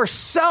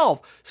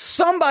yourself.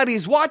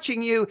 Somebody's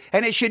watching you,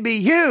 and it should be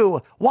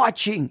you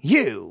watching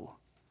you.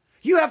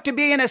 You have to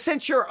be, in a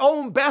sense, your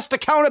own best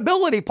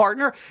accountability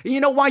partner.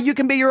 You know why you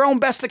can be your own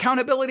best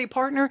accountability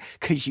partner?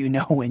 Because you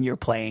know when you're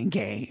playing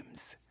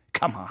games.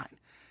 Come on.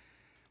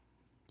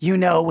 You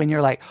know when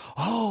you're like,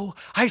 oh,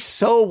 I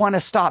so want to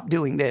stop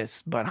doing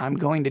this, but I'm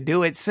going to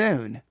do it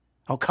soon.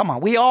 Oh, come on.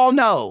 We all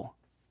know.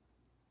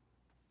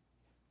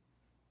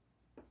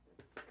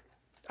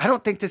 I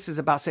don't think this is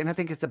about Satan. I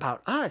think it's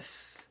about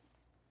us.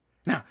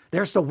 Now,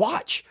 there's the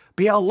watch.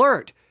 Be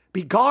alert.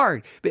 Be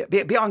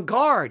on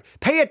guard.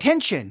 Pay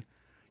attention.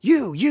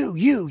 You.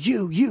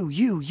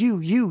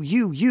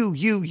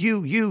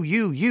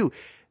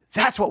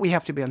 That's what we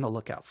have to be on the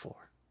lookout for.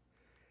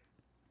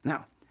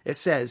 Now, it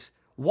says,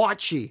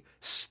 watch ye,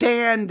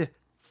 stand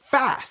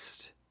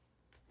fast.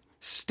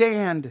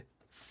 Stand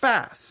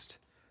fast.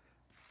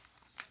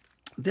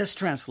 This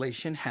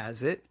translation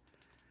has it.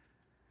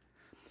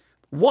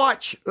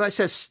 Watch, it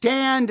says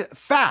stand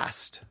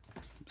fast.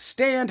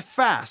 Stand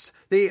fast.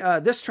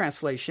 This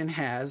translation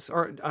has,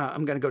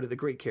 I'm going to go to the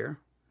Greek here.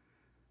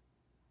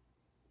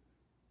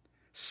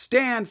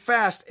 Stand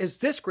fast is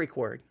this Greek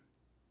word.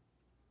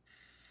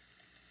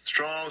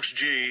 Strong's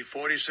G,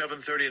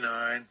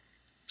 4739.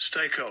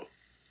 Stako.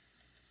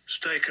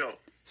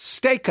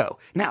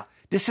 Now,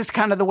 this is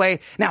kind of the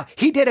way. Now,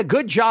 he did a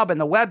good job in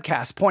the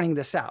webcast pointing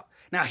this out.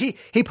 Now, he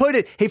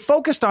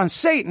focused on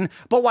Satan,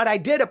 but what I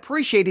did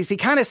appreciate is he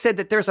kind of said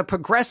that there's a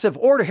progressive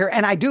order here,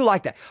 and I do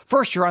like that.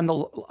 First, you're on the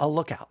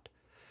lookout.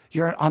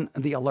 You're on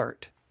the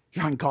alert.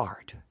 You're on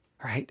guard,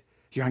 right?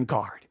 You're on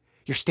guard.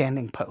 You're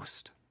standing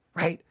post,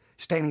 right?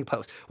 Standing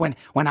post. When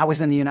I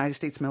was in the United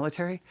States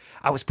military,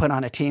 I was put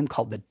on a team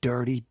called the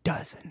Dirty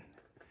Dozen,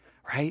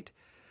 right?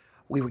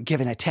 We were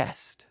given a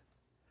test.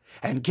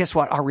 And guess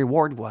what our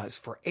reward was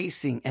for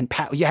acing and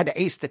you had to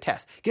ace the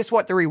test. Guess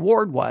what the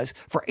reward was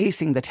for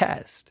acing the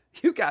test?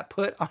 You got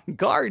put on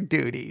guard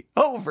duty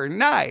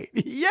overnight.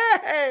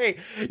 Yay!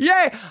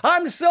 Yay!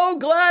 I'm so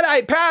glad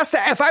I passed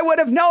that. If I would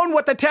have known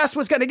what the test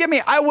was going to give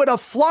me, I would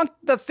have flunked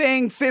the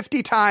thing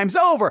 50 times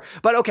over.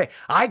 But okay,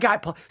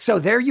 so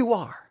there you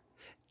are,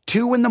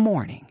 2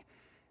 a.m,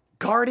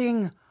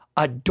 guarding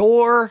a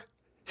door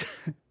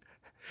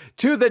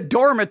to the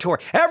dormitory.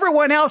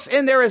 Everyone else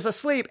in there is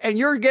asleep, and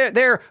you're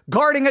there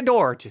guarding a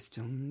door. Just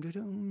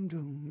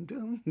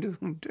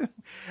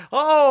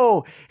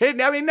all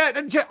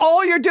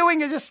you're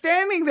doing is just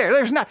standing there.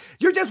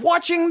 You're just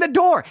watching the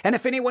door. And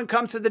if anyone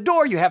comes to the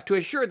door, you have to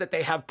assure that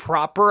they have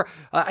proper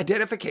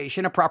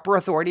identification, a proper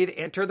authority to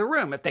enter the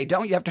room. If they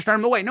don't, you have to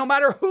turn them away. No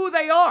matter who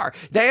they are,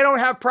 they don't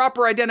have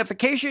proper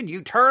identification,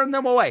 you turn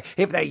them away.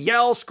 If they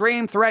yell,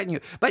 scream, threaten you.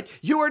 But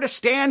you are to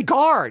stand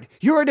guard.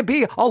 You are to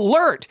be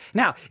alert.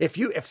 Now,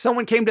 if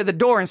someone came to the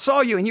door and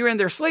saw you and you're in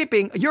there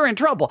sleeping, you're in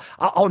trouble.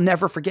 I'll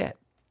never forget.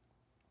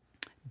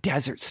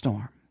 Desert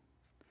storm.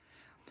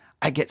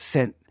 I get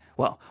sent.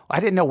 Well, I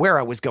didn't know where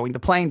I was going. The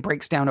plane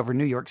breaks down over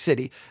New York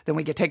City. Then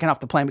we get taken off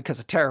the plane because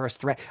of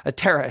a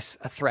terrorist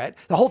threat.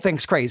 The whole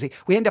thing's crazy.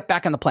 We end up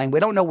back on the plane. We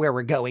don't know where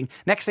we're going.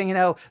 Next thing you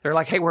know, they're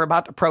like, hey, we're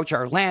about to approach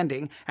our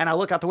landing. And I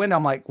look out the window.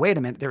 I'm like, wait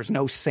a minute. There's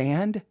no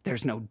sand.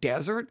 There's no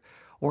desert.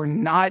 We're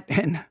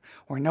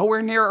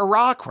nowhere near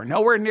Iraq. We're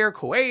nowhere near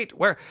Kuwait.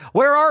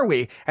 Where are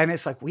we? And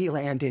it's like, we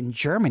land in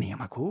Germany. I'm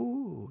like,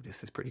 ooh,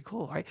 this is pretty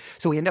cool, right?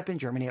 So we end up in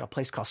Germany at a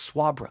place called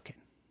Saarbrücken.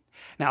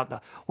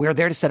 Now, we're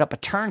there to set up a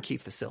turnkey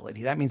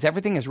facility. That means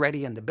everything is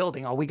ready in the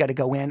building. All we got to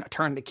go in,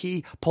 turn the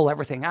key, pull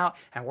everything out,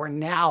 and we're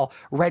now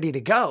ready to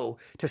go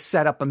to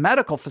set up a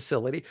medical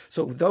facility.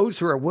 So those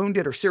who are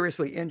wounded or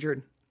seriously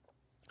injured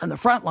on the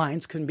front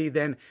lines can be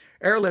then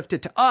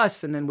airlifted to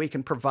us, and then we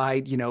can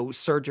provide,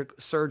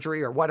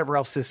 surgery or whatever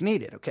else is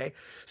needed, okay?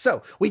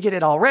 So we get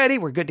it all ready.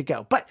 We're good to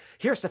go. But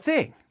here's the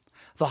thing.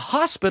 The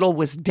hospital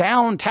was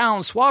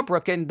downtown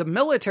Saarbrücken. The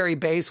military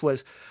base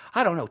was,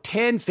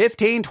 10,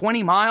 15,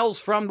 20 miles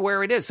from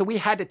where it is. So we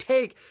had to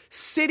take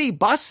city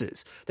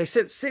buses. They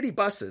sent city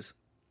buses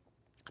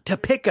to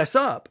pick us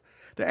up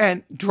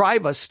and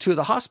drive us to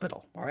the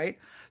hospital, all right?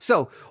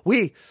 So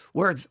we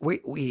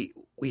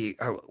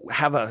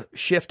have a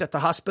shift at the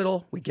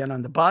hospital. We get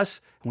on the bus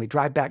and we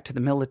drive back to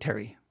the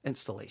military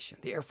installation,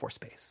 the Air Force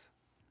Base.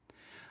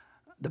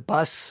 The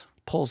bus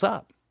pulls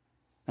up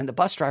and the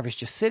bus driver's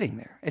just sitting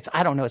there. It's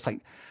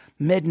like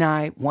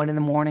midnight, 1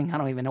 a.m. I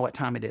don't even know what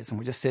time it is. And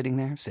we're just sitting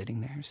there.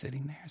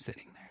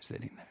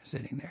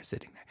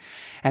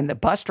 And the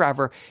bus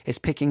driver is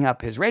picking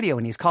up his radio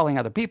and he's calling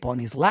other people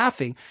and he's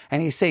laughing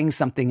and he's saying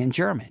something in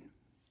German.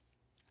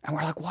 And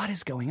we're like, what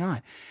is going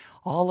on?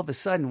 All of a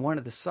sudden, one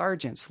of the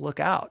sergeants look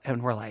out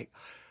and we're like,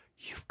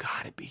 you've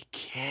got to be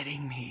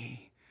kidding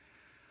me.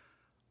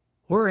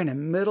 We're in the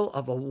middle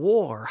of a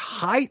war,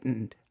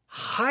 heightened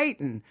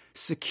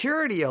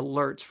security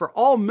alerts for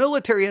all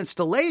military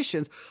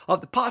installations of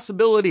the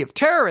possibility of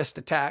terrorist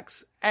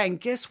attacks.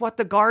 And guess what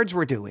the guards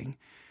were doing?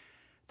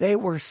 They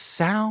were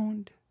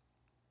sound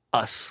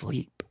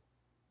asleep.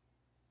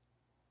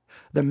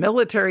 The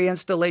military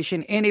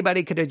installation,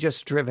 anybody could have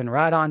just driven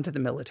right onto the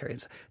military.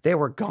 They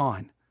were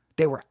gone.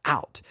 They were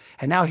out.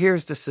 And now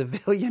here's the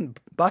civilian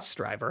bus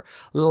driver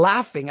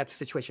laughing at the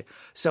situation.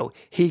 So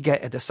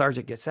the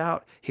sergeant gets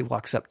out. He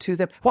walks up to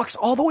them, walks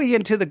all the way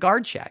into the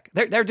guard shack.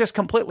 They're just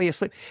completely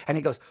asleep. And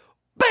he goes,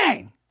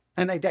 bang!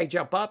 And they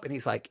jump up and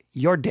he's like,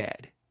 you're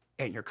dead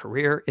and your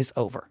career is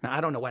over. Now,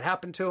 I don't know what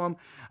happened to them,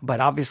 but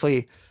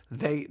obviously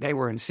they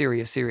were in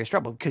serious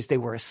trouble because they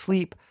were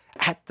asleep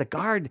at the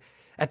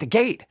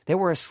gate. They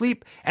were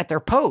asleep at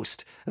their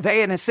post.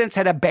 They, in a sense,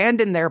 had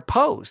abandoned their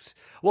post.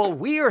 Well,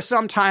 we are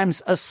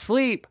sometimes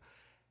asleep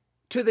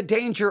to the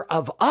danger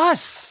of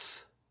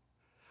us.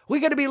 We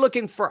got to be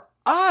looking for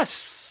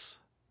us.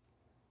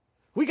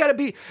 We got to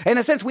be, in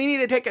a sense, we need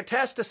to take a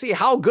test to see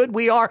how good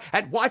we are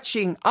at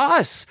watching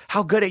us.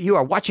 How good at you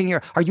are watching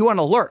are you on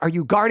alert? Are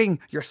you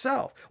guarding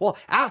yourself? Well,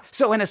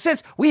 so in a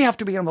sense, we have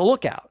to be on the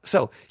lookout.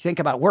 So think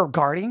about, we're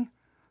guarding.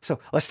 So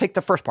let's take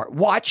the first part.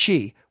 Watch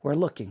ye. We're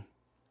looking.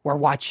 We're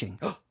watching.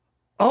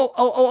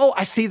 Oh,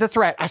 I see the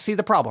threat. I see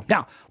the problem.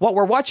 Now, what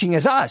we're watching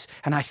is us,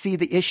 and I see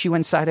the issue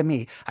inside of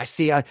me. I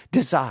see a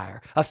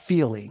desire, a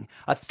feeling,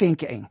 a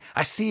thinking.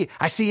 I see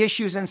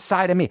issues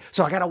inside of me.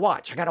 So I got to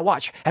watch.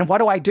 And what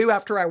do I do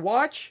after I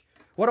watch?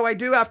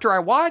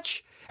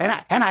 And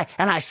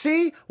I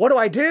see,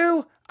 what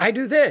do? I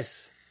do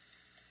this.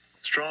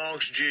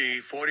 Strong's G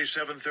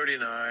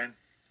 4739.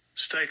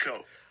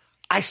 Stako.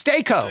 I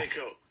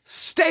stako.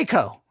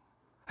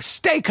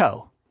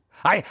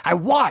 I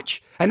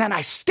watch, and then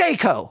I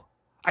stako.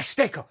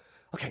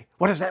 Okay,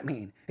 what does that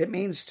mean? It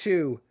means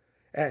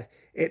it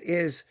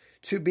is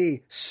to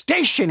be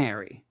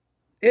stationary.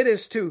 It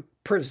is to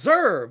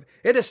preserve.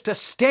 It is to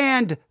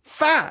stand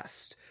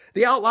fast.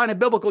 the outline of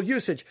biblical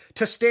usage,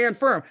 to stand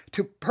firm,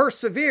 to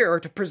persevere, or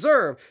to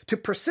preserve, to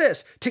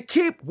persist, to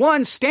keep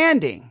one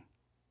standing.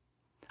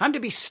 I'm to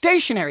be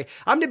stationary.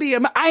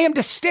 I am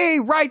to stay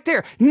right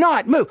there,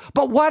 not move.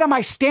 But what am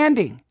I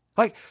standing?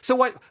 So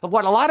what a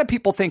lot of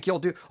people think you'll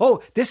do,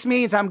 this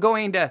means I'm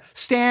going to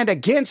stand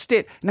against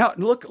it. No,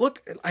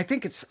 look, I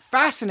think it's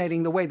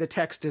fascinating the way the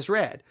text is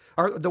read,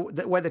 or the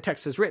way the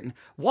text is written.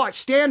 Watch,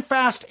 stand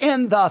fast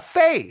in the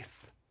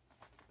faith.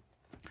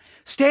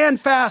 Stand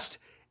fast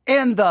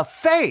in the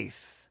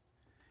faith.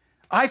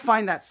 I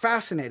find that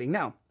fascinating.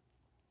 Now,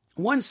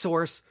 one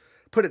source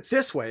put it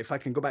this way, if I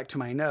can go back to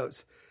my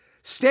notes.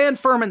 Stand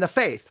firm in the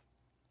faith.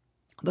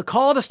 The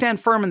call to stand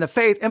firm in the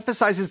faith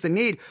emphasizes the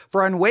need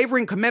for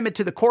unwavering commitment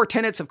to the core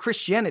tenets of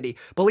Christianity.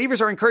 Believers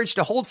are encouraged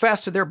to hold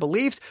fast to their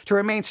beliefs, to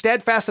remain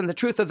steadfast in the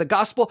truth of the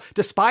gospel,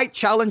 despite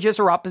challenges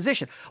or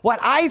opposition. What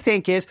I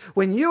think is,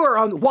 when you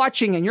are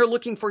watching and you're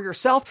looking for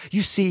yourself,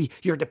 you see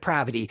your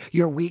depravity,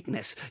 your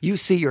weakness, you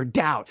see your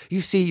doubt,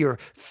 you see your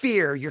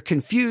fear, your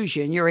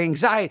confusion, your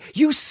anxiety.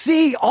 You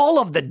see all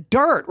of the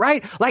dirt,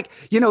 right?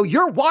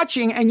 You're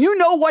watching and you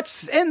know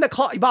what's in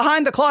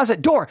behind the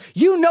closet door.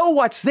 You know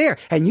what's there,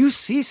 and you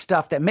see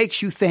stuff that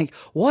makes you think,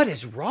 what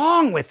is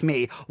wrong with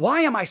me?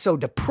 Why am I so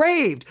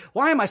depraved?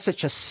 Why am I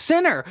such a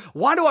sinner?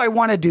 Why do I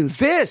want to do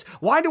this?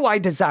 Why do I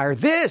desire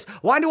this?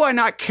 Why do I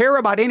not care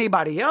about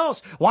anybody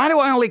else? Why do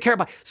I only care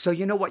about... So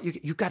you know what?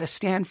 You got to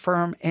stand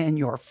firm in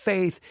your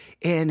faith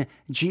in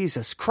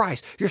Jesus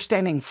Christ. You're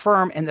standing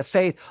firm in the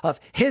faith of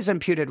his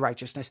imputed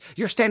righteousness.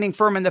 You're standing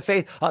firm in the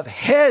faith of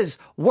his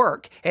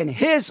work and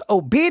his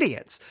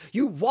obedience.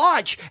 You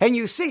watch and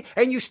you see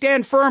and you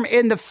stand firm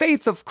in the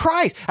faith of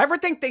Christ.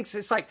 Everything thinks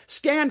it's like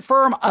stand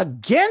firm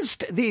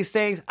against these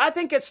things. I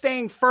think it's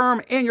staying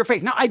firm in your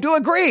faith. Now, I do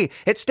agree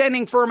it's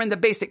standing firm in the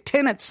basic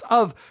tenets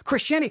of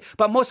Christianity,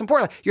 but most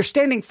importantly, you're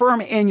standing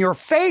firm in your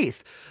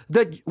faith.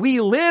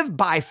 We live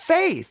by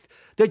faith.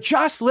 The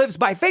just lives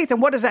by faith.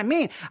 And what does that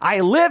mean?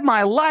 I live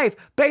my life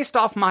based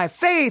off my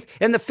faith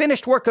in the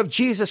finished work of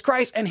Jesus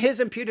Christ and his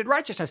imputed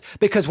righteousness.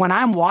 Because when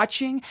I'm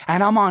watching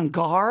and I'm on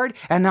guard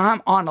and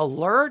I'm on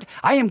alert,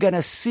 I am going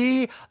to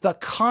see the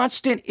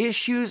constant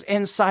issues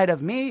inside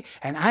of me.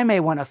 And I may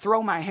want to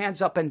throw my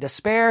hands up in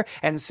despair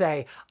and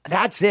say,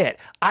 that's it.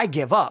 I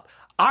give up.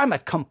 I'm a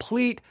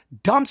complete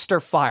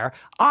dumpster fire.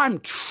 I'm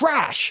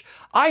trash.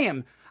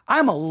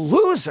 I'm a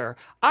loser.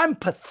 I'm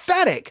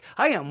pathetic.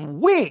 I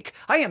am weak.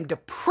 I am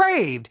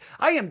depraved.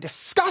 I am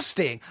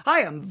disgusting.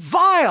 I am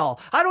vile.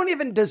 I don't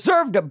even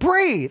deserve to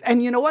breathe.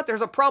 And you know what?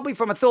 There's probably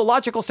from a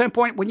theological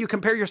standpoint, when you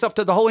compare yourself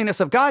to the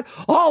holiness of God,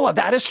 all of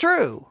that is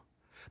true.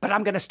 But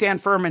I'm going to stand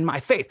firm in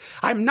my faith.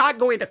 I'm not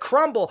going to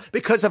crumble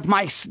because of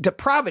my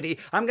depravity.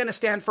 I'm going to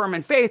stand firm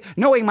in faith,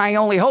 knowing my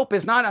only hope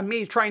is not on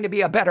me trying to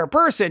be a better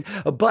person,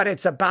 but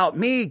it's about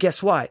me,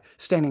 guess what?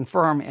 Standing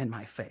firm in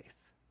my faith.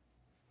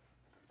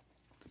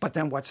 But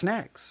then what's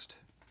next?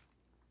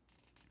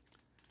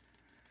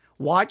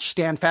 Watch,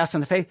 stand fast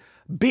in the faith,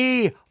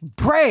 be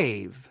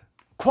brave.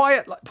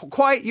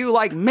 Quiet you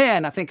like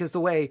men, I think is the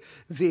way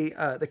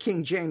the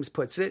King James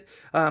puts it.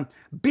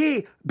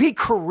 Be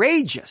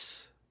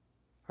courageous.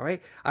 All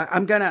right.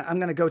 I'm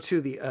gonna go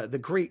to the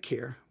Greek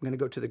here. I'm gonna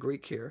go to the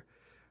Greek here.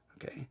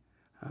 Okay.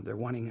 They're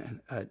wanting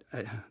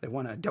they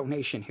want a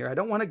donation here. I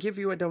don't want to give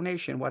you a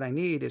donation. What I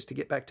need is to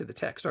get back to the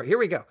text. All right, here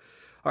we go.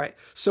 All right.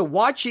 So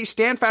watch ye,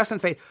 stand fast in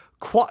faith.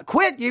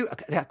 Quit you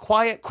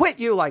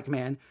like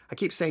men. I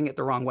keep saying it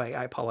the wrong way.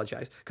 I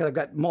apologize because I've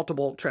got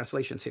multiple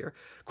translations here.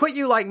 Quit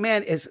you like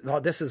men is,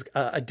 this is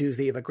a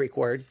doozy of a Greek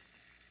word.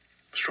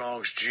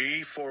 Strong's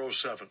G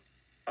 407.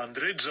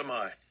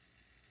 Andridzamai.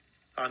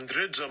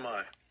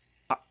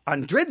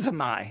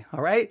 Andridzamai.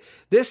 All right.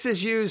 This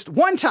is used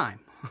one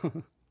time. All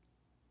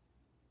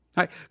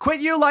right.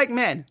 Quit you like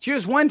men. It's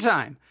used one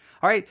time.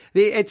 All right.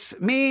 It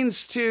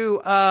means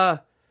to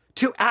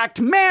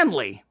act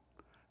manly.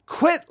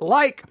 Quit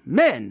like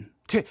men.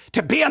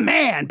 To be a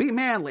man, be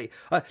manly.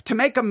 To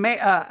make a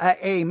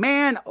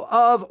man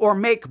of or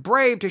make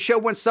brave, to show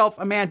oneself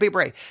a man, be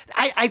brave.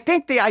 I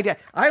think the idea,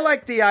 I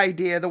like the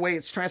idea, the way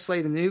it's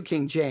translated in the New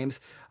King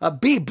James,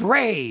 be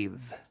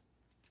brave.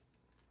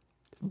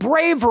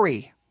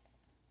 Bravery.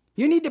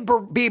 You need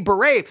to be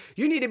brave.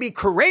 You need to be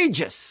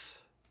courageous.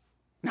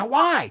 Now,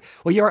 why?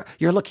 Well,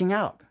 you're looking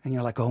out and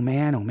you're like, oh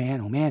man.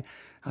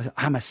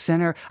 I'm a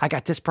sinner. I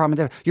got this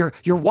problem.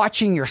 You're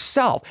watching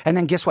yourself. And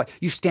then guess what?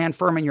 You stand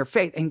firm in your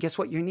faith. And guess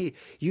what you need?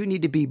 You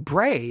need to be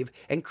brave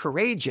and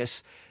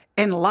courageous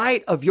in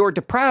light of your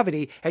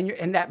depravity.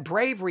 And that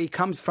bravery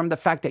comes from the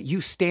fact that you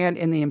stand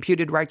in the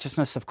imputed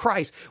righteousness of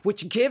Christ,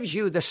 which gives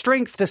you the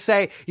strength to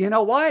say, you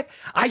know what?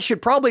 I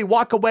should probably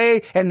walk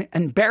away in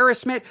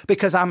embarrassment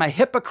because I'm a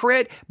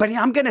hypocrite, but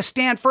I'm going to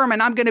stand firm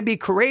and I'm going to be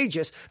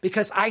courageous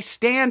because I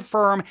stand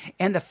firm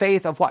in the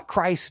faith of what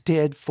Christ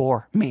did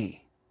for me.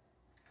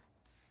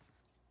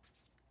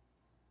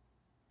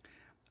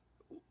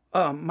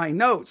 my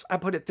notes, I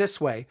put it this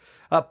way.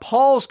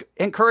 Paul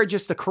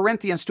encourages the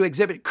Corinthians to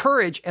exhibit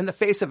courage in the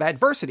face of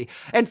adversity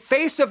and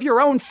face of your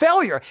own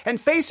failure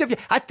and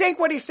I think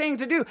what he's saying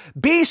to do,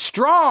 be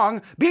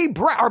strong, be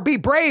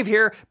brave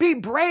here, be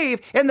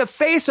brave in the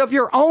face of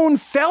your own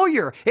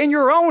failure,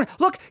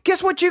 look,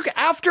 guess what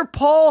after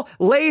Paul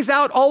lays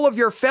out all of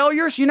your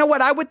failures, you know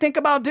what I would think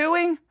about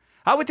doing?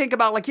 I would think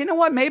about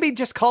maybe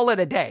just call it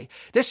a day.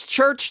 This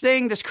church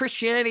thing, this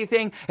Christianity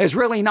thing is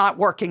really not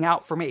working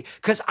out for me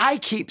because I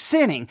keep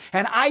sinning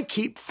and I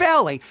keep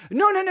failing.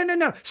 No.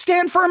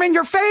 Stand firm in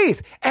your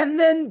faith and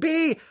then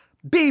be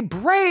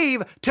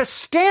brave to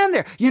stand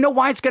there. You know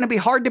why it's going to be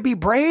hard to be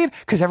brave?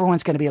 Because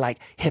everyone's going to be like,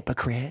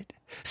 hypocrite,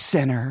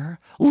 sinner,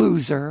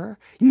 loser,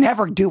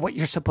 never do what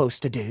you're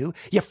supposed to do.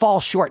 You fall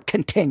short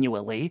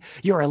continually.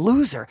 You're a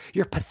loser.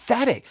 You're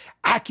pathetic.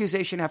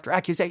 Accusation after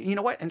accusation. You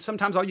know what? And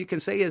sometimes all you can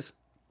say is,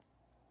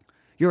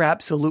 you're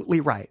absolutely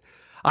right.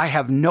 I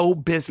have no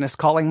business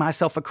calling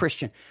myself a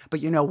Christian. But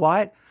you know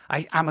what?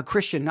 I'm a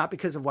Christian not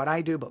because of what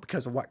I do, but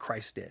because of what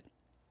Christ did.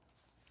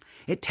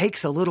 It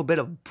takes a little bit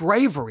of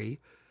bravery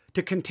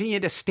to continue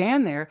to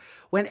stand there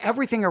when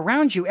everything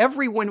around you,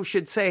 everyone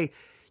should say,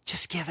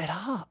 just give it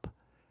up.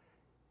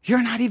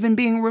 You're not even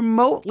being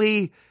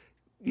remotely,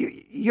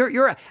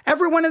 you're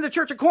everyone in the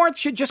church of Corinth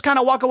should just kind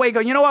of walk away and go,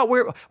 you know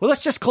what,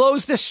 let's just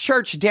close this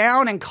church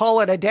down and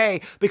call it a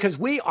day because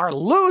we are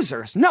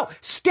losers. No,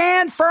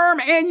 stand firm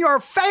in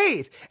your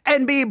faith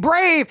and be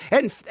brave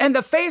and in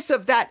the face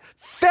of that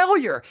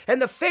failure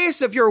and the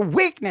face of your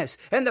weakness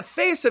and the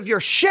face of your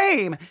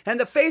shame and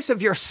the face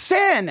of your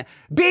sin.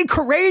 Be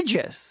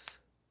courageous.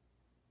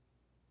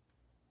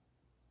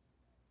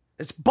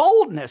 It's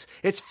boldness.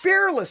 It's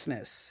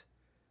fearlessness.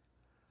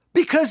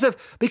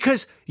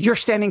 Because you're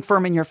standing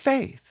firm in your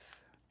faith.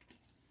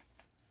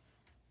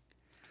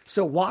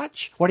 So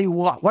watch. What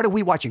are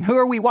we watching? Who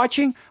are we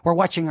watching? We're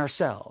watching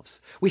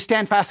ourselves. We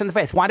stand fast in the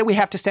faith. Why do we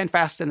have to stand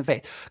fast in the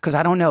faith? Because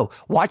I don't know.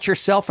 Watch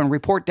yourself and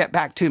report that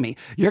back to me.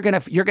 You're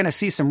gonna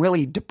see some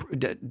really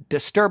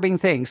disturbing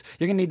things.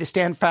 You're gonna need to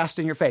stand fast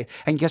in your faith.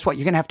 And guess what?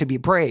 You're gonna have to be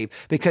brave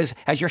because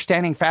as you're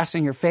standing fast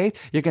in your faith,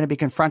 you're gonna be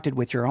confronted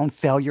with your own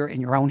failure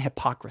and your own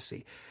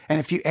hypocrisy.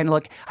 And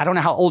look, I don't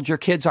know how old your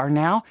kids are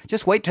now.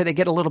 Just wait till they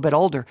get a little bit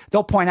older.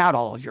 They'll point out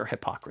all of your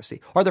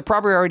hypocrisy. Or they're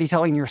probably already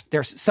telling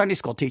their Sunday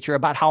school teacher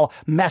about how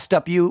messed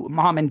up you,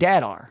 mom and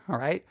dad are. All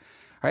right?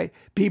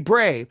 Be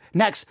brave.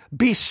 Next,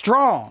 be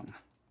strong.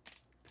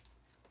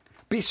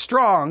 Be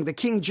strong. The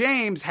King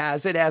James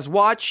has it as,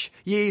 watch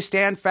ye,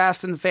 stand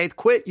fast in the faith,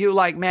 quit you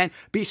like men,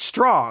 be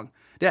strong.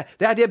 The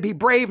idea, be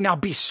brave, now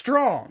be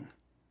strong.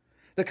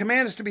 The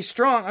command is to be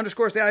strong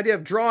underscores the idea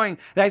of drawing.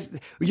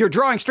 You're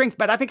drawing strength,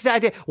 but I think the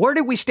idea, where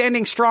are we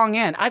standing strong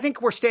in? I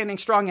think we're standing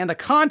strong in the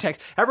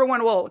context.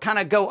 Everyone will kind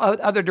of go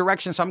other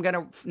directions, so I'm going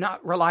to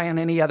not rely on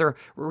any other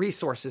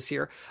resources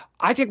here.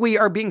 I think we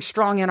are being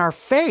strong in our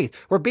faith.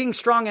 We're being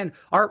strong in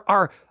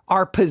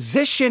our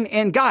position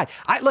in God.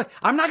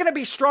 I'm not going to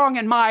be strong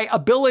in my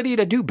ability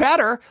to do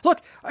better.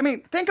 Look, I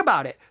mean, think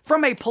about it.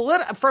 From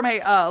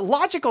a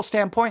logical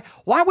standpoint,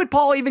 why would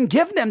Paul even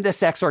give them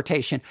this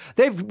exhortation?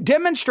 They've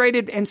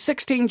demonstrated in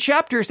 16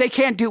 chapters they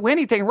can't do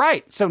anything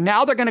right. So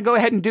now they're going to go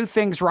ahead and do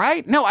things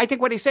right? No, I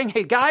think what he's saying,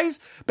 hey guys,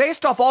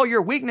 based off all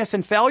your weakness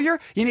and failure,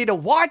 you need to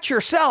watch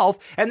yourself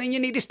and then you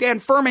need to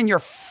stand firm in your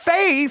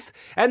faith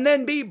and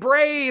then be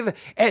brave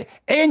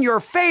in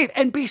your faith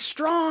and be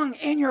strong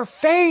in your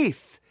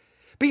faith.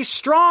 Be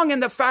strong in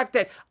the fact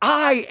that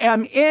I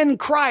am in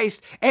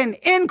Christ and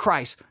in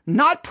Christ,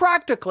 not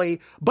practically,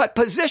 but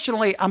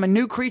positionally. I'm a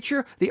new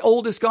creature. The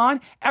old is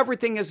gone.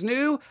 Everything is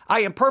new.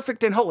 I am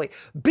perfect and holy.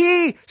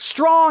 Be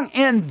strong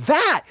in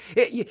that.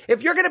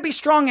 If you're going to be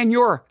strong in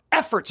your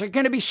efforts, you're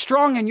going to be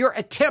strong in your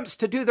attempts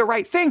to do the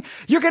right thing,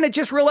 you're going to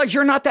just realize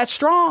you're not that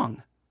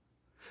strong.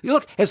 You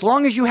look, as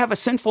long as you have a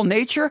sinful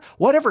nature,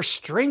 whatever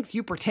strength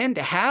you pretend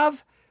to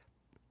have,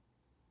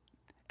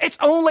 it's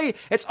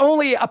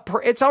only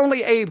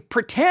a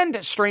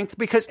pretend strength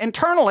because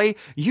internally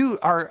you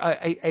are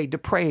a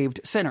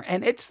depraved sinner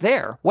and it's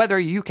there whether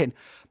you can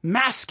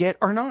mask it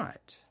or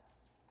not.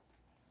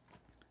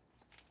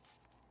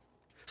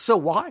 So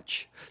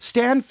watch,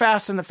 stand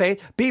fast in the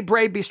faith, be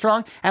brave, be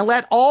strong, and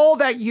let all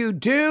that you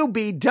do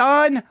be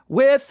done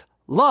with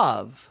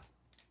love.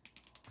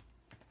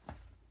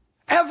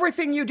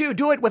 Everything you do,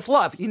 do it with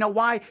love. You know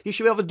why you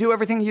should be able to do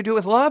everything you do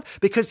with love?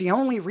 Because the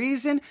only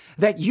reason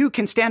that you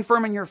can stand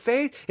firm in your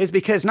faith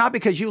is not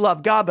because you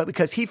love God, but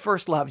because he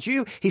first loved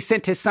you. He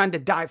sent his son to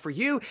die for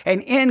you.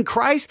 And in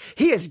Christ,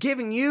 he has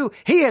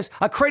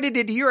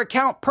accredited to your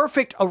account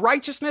perfect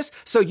righteousness.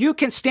 So you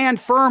can stand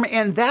firm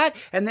in that.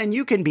 And then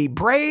you can be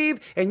brave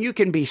and you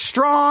can be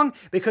strong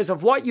because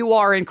of what you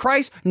are in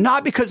Christ,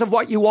 not because of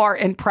what you are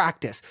in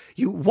practice.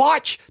 You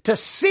watch to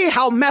see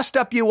how messed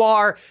up you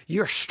are.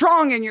 You're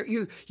strong and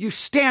you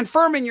stand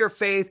firm in your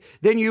faith,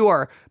 then you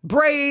are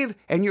brave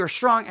and you're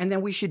strong. And then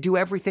we should do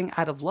everything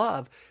out of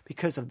love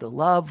because of the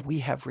love we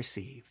have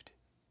received.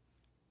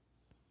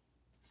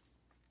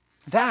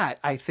 That,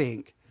 I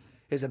think,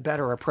 is a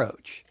better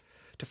approach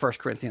to 1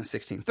 Corinthians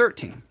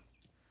 16:13.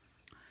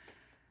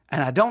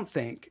 And I don't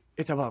think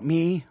it's about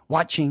me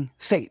watching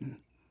Satan.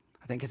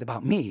 I think it's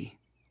about me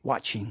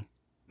watching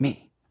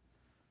me.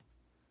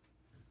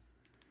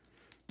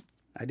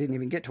 I didn't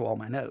even get to all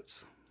my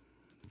notes.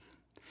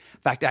 In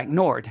fact, I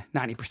ignored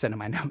 90% of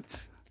my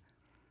notes.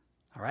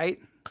 All right?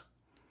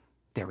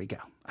 There we go.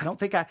 I don't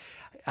think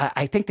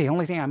I think the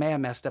only thing I may have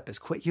messed up is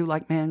quit you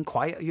like men,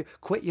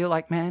 quit you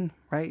like men,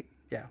 right?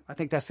 Yeah, I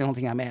think that's the only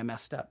thing I may have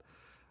messed up.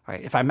 All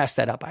right, if I messed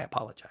that up, I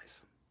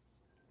apologize.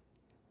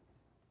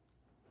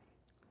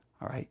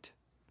 All right.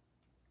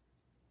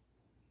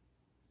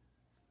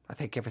 I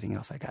think everything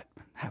else I got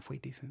halfway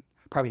decent.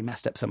 Probably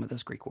messed up some of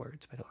those Greek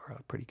words, but they're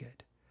pretty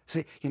good.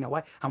 See, you know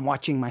what? I'm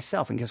watching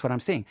myself, and guess what I'm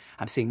seeing?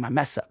 I'm seeing my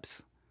mess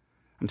ups.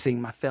 I'm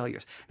seeing my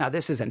failures. Now,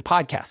 this is in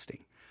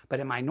podcasting,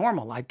 but in my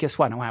normal life, guess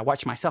what? When I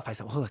watch myself, I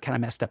say, oh, I kind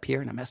of messed up here,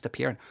 and I messed up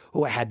here, and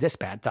oh, I had this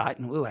bad thought,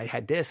 and oh, I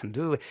had this, and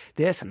do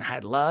this, and I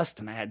had lust,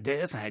 and I had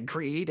this, and I had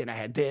greed, and I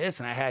had this,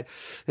 and I had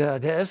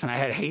this, and I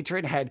had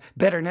hatred, and I had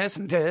bitterness,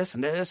 and this,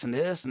 and this, and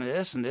this, and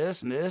this, and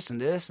this, and this,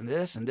 and this, and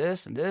this, and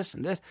this, and this,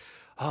 and this.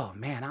 Oh,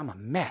 man, I'm a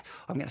mess.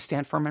 I'm going to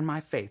stand firm in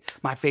my faith.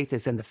 My faith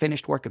is in the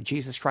finished work of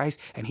Jesus Christ,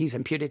 and he's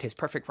imputed his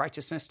perfect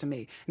righteousness to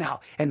me. Now,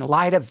 in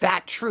light of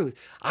that truth,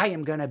 I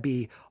am going to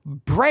be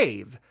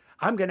brave.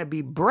 I'm going to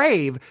be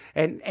brave.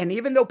 And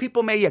even though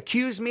people may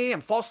accuse me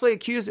and falsely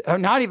accuse, or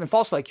not even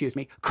falsely accuse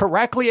me,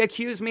 correctly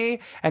accuse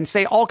me and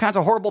say all kinds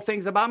of horrible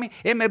things about me,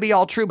 it may be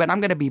all true, but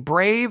I'm going to be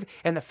brave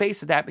in the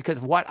face of that because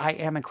of what I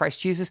am in Christ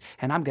Jesus.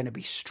 And I'm going to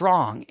be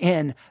strong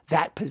in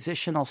that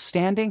positional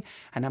standing.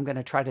 And I'm going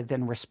to try to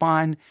then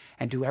respond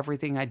and do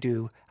everything I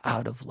do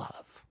out of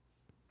love.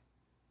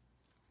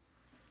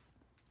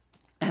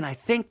 And I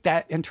think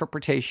that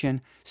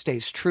interpretation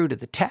stays true to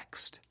the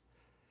text.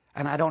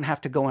 And I don't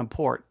have to go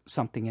import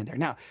something in there.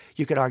 Now,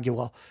 you could argue,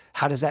 well,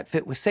 how does that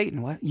fit with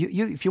Satan? Well,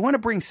 if you want to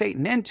bring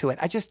Satan into it,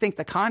 I just think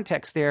the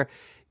context there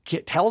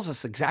tells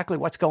us exactly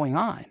what's going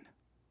on.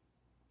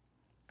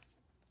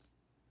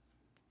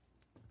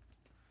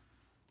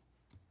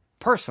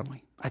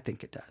 Personally, I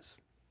think it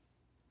does.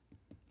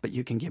 But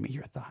you can give me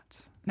your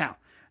thoughts. Now,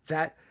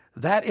 that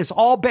is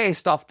all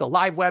based off the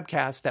live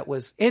webcast that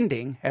was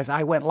ending as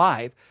I went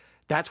live.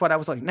 That's what I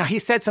was looking. Now, he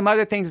said some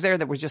other things there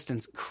that were just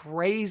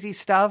crazy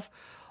stuff.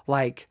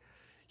 Like,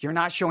 you're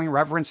not showing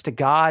reverence to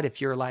God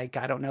if you're like,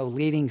 I don't know,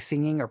 leading,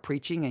 singing, or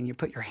preaching, and you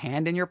put your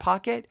hand in your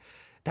pocket.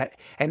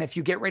 And if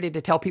you get ready to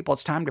tell people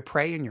it's time to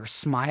pray and you're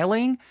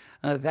smiling,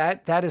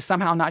 that is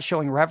somehow not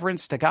showing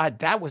reverence to God.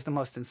 That was the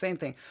most insane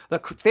thing. The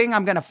thing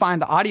I'm going to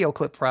find the audio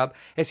clip from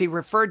is he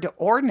referred to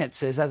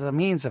ordinances as a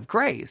means of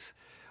grace,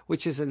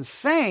 which is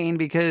insane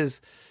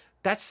because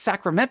that's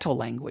sacramental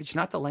language,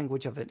 not the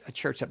language of a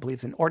church that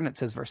believes in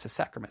ordinances versus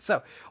sacraments.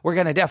 So we're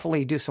going to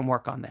definitely do some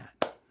work on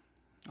that.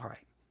 All right.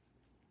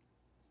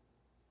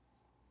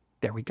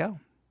 There we go.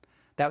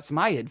 That's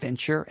my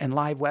adventure in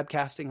live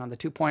webcasting on the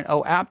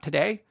 2.0 app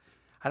today.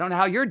 I don't know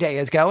how your day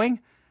is going.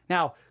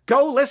 Now,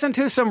 go listen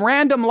to some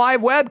random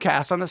live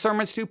webcasts on the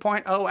Sermons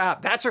 2.0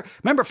 app.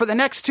 Remember, for the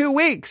next 2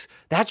 weeks,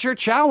 that's your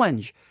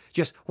challenge.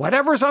 Just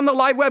whatever's on the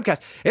live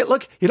webcast.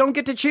 You don't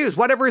get to choose.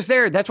 Whatever is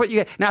there, that's what you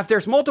get. Now, if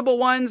there's multiple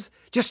ones,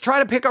 just try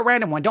to pick a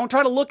random one. Don't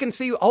try to look and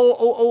see,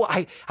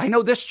 I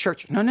know this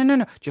church.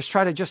 No. Just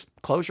try to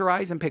close your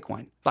eyes and pick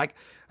one. Like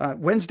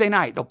Wednesday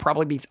night, there'll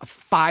probably be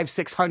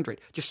 500-600.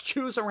 Just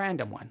choose a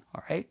random one,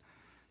 all right?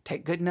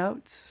 Take good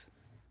notes.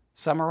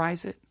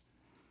 Summarize it.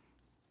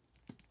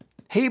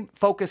 He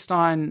focused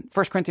on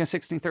 1 Corinthians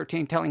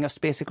 16:13, telling us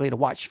basically to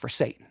watch for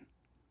Satan.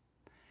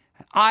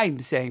 I'm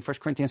saying 1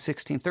 Corinthians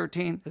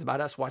 16:13 is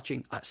about us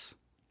watching us.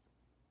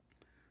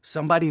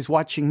 Somebody's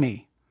watching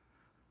me.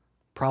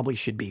 Probably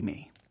should be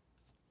me.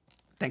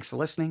 Thanks for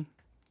listening.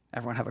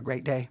 Everyone have a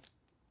great day.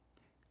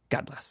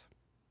 God bless.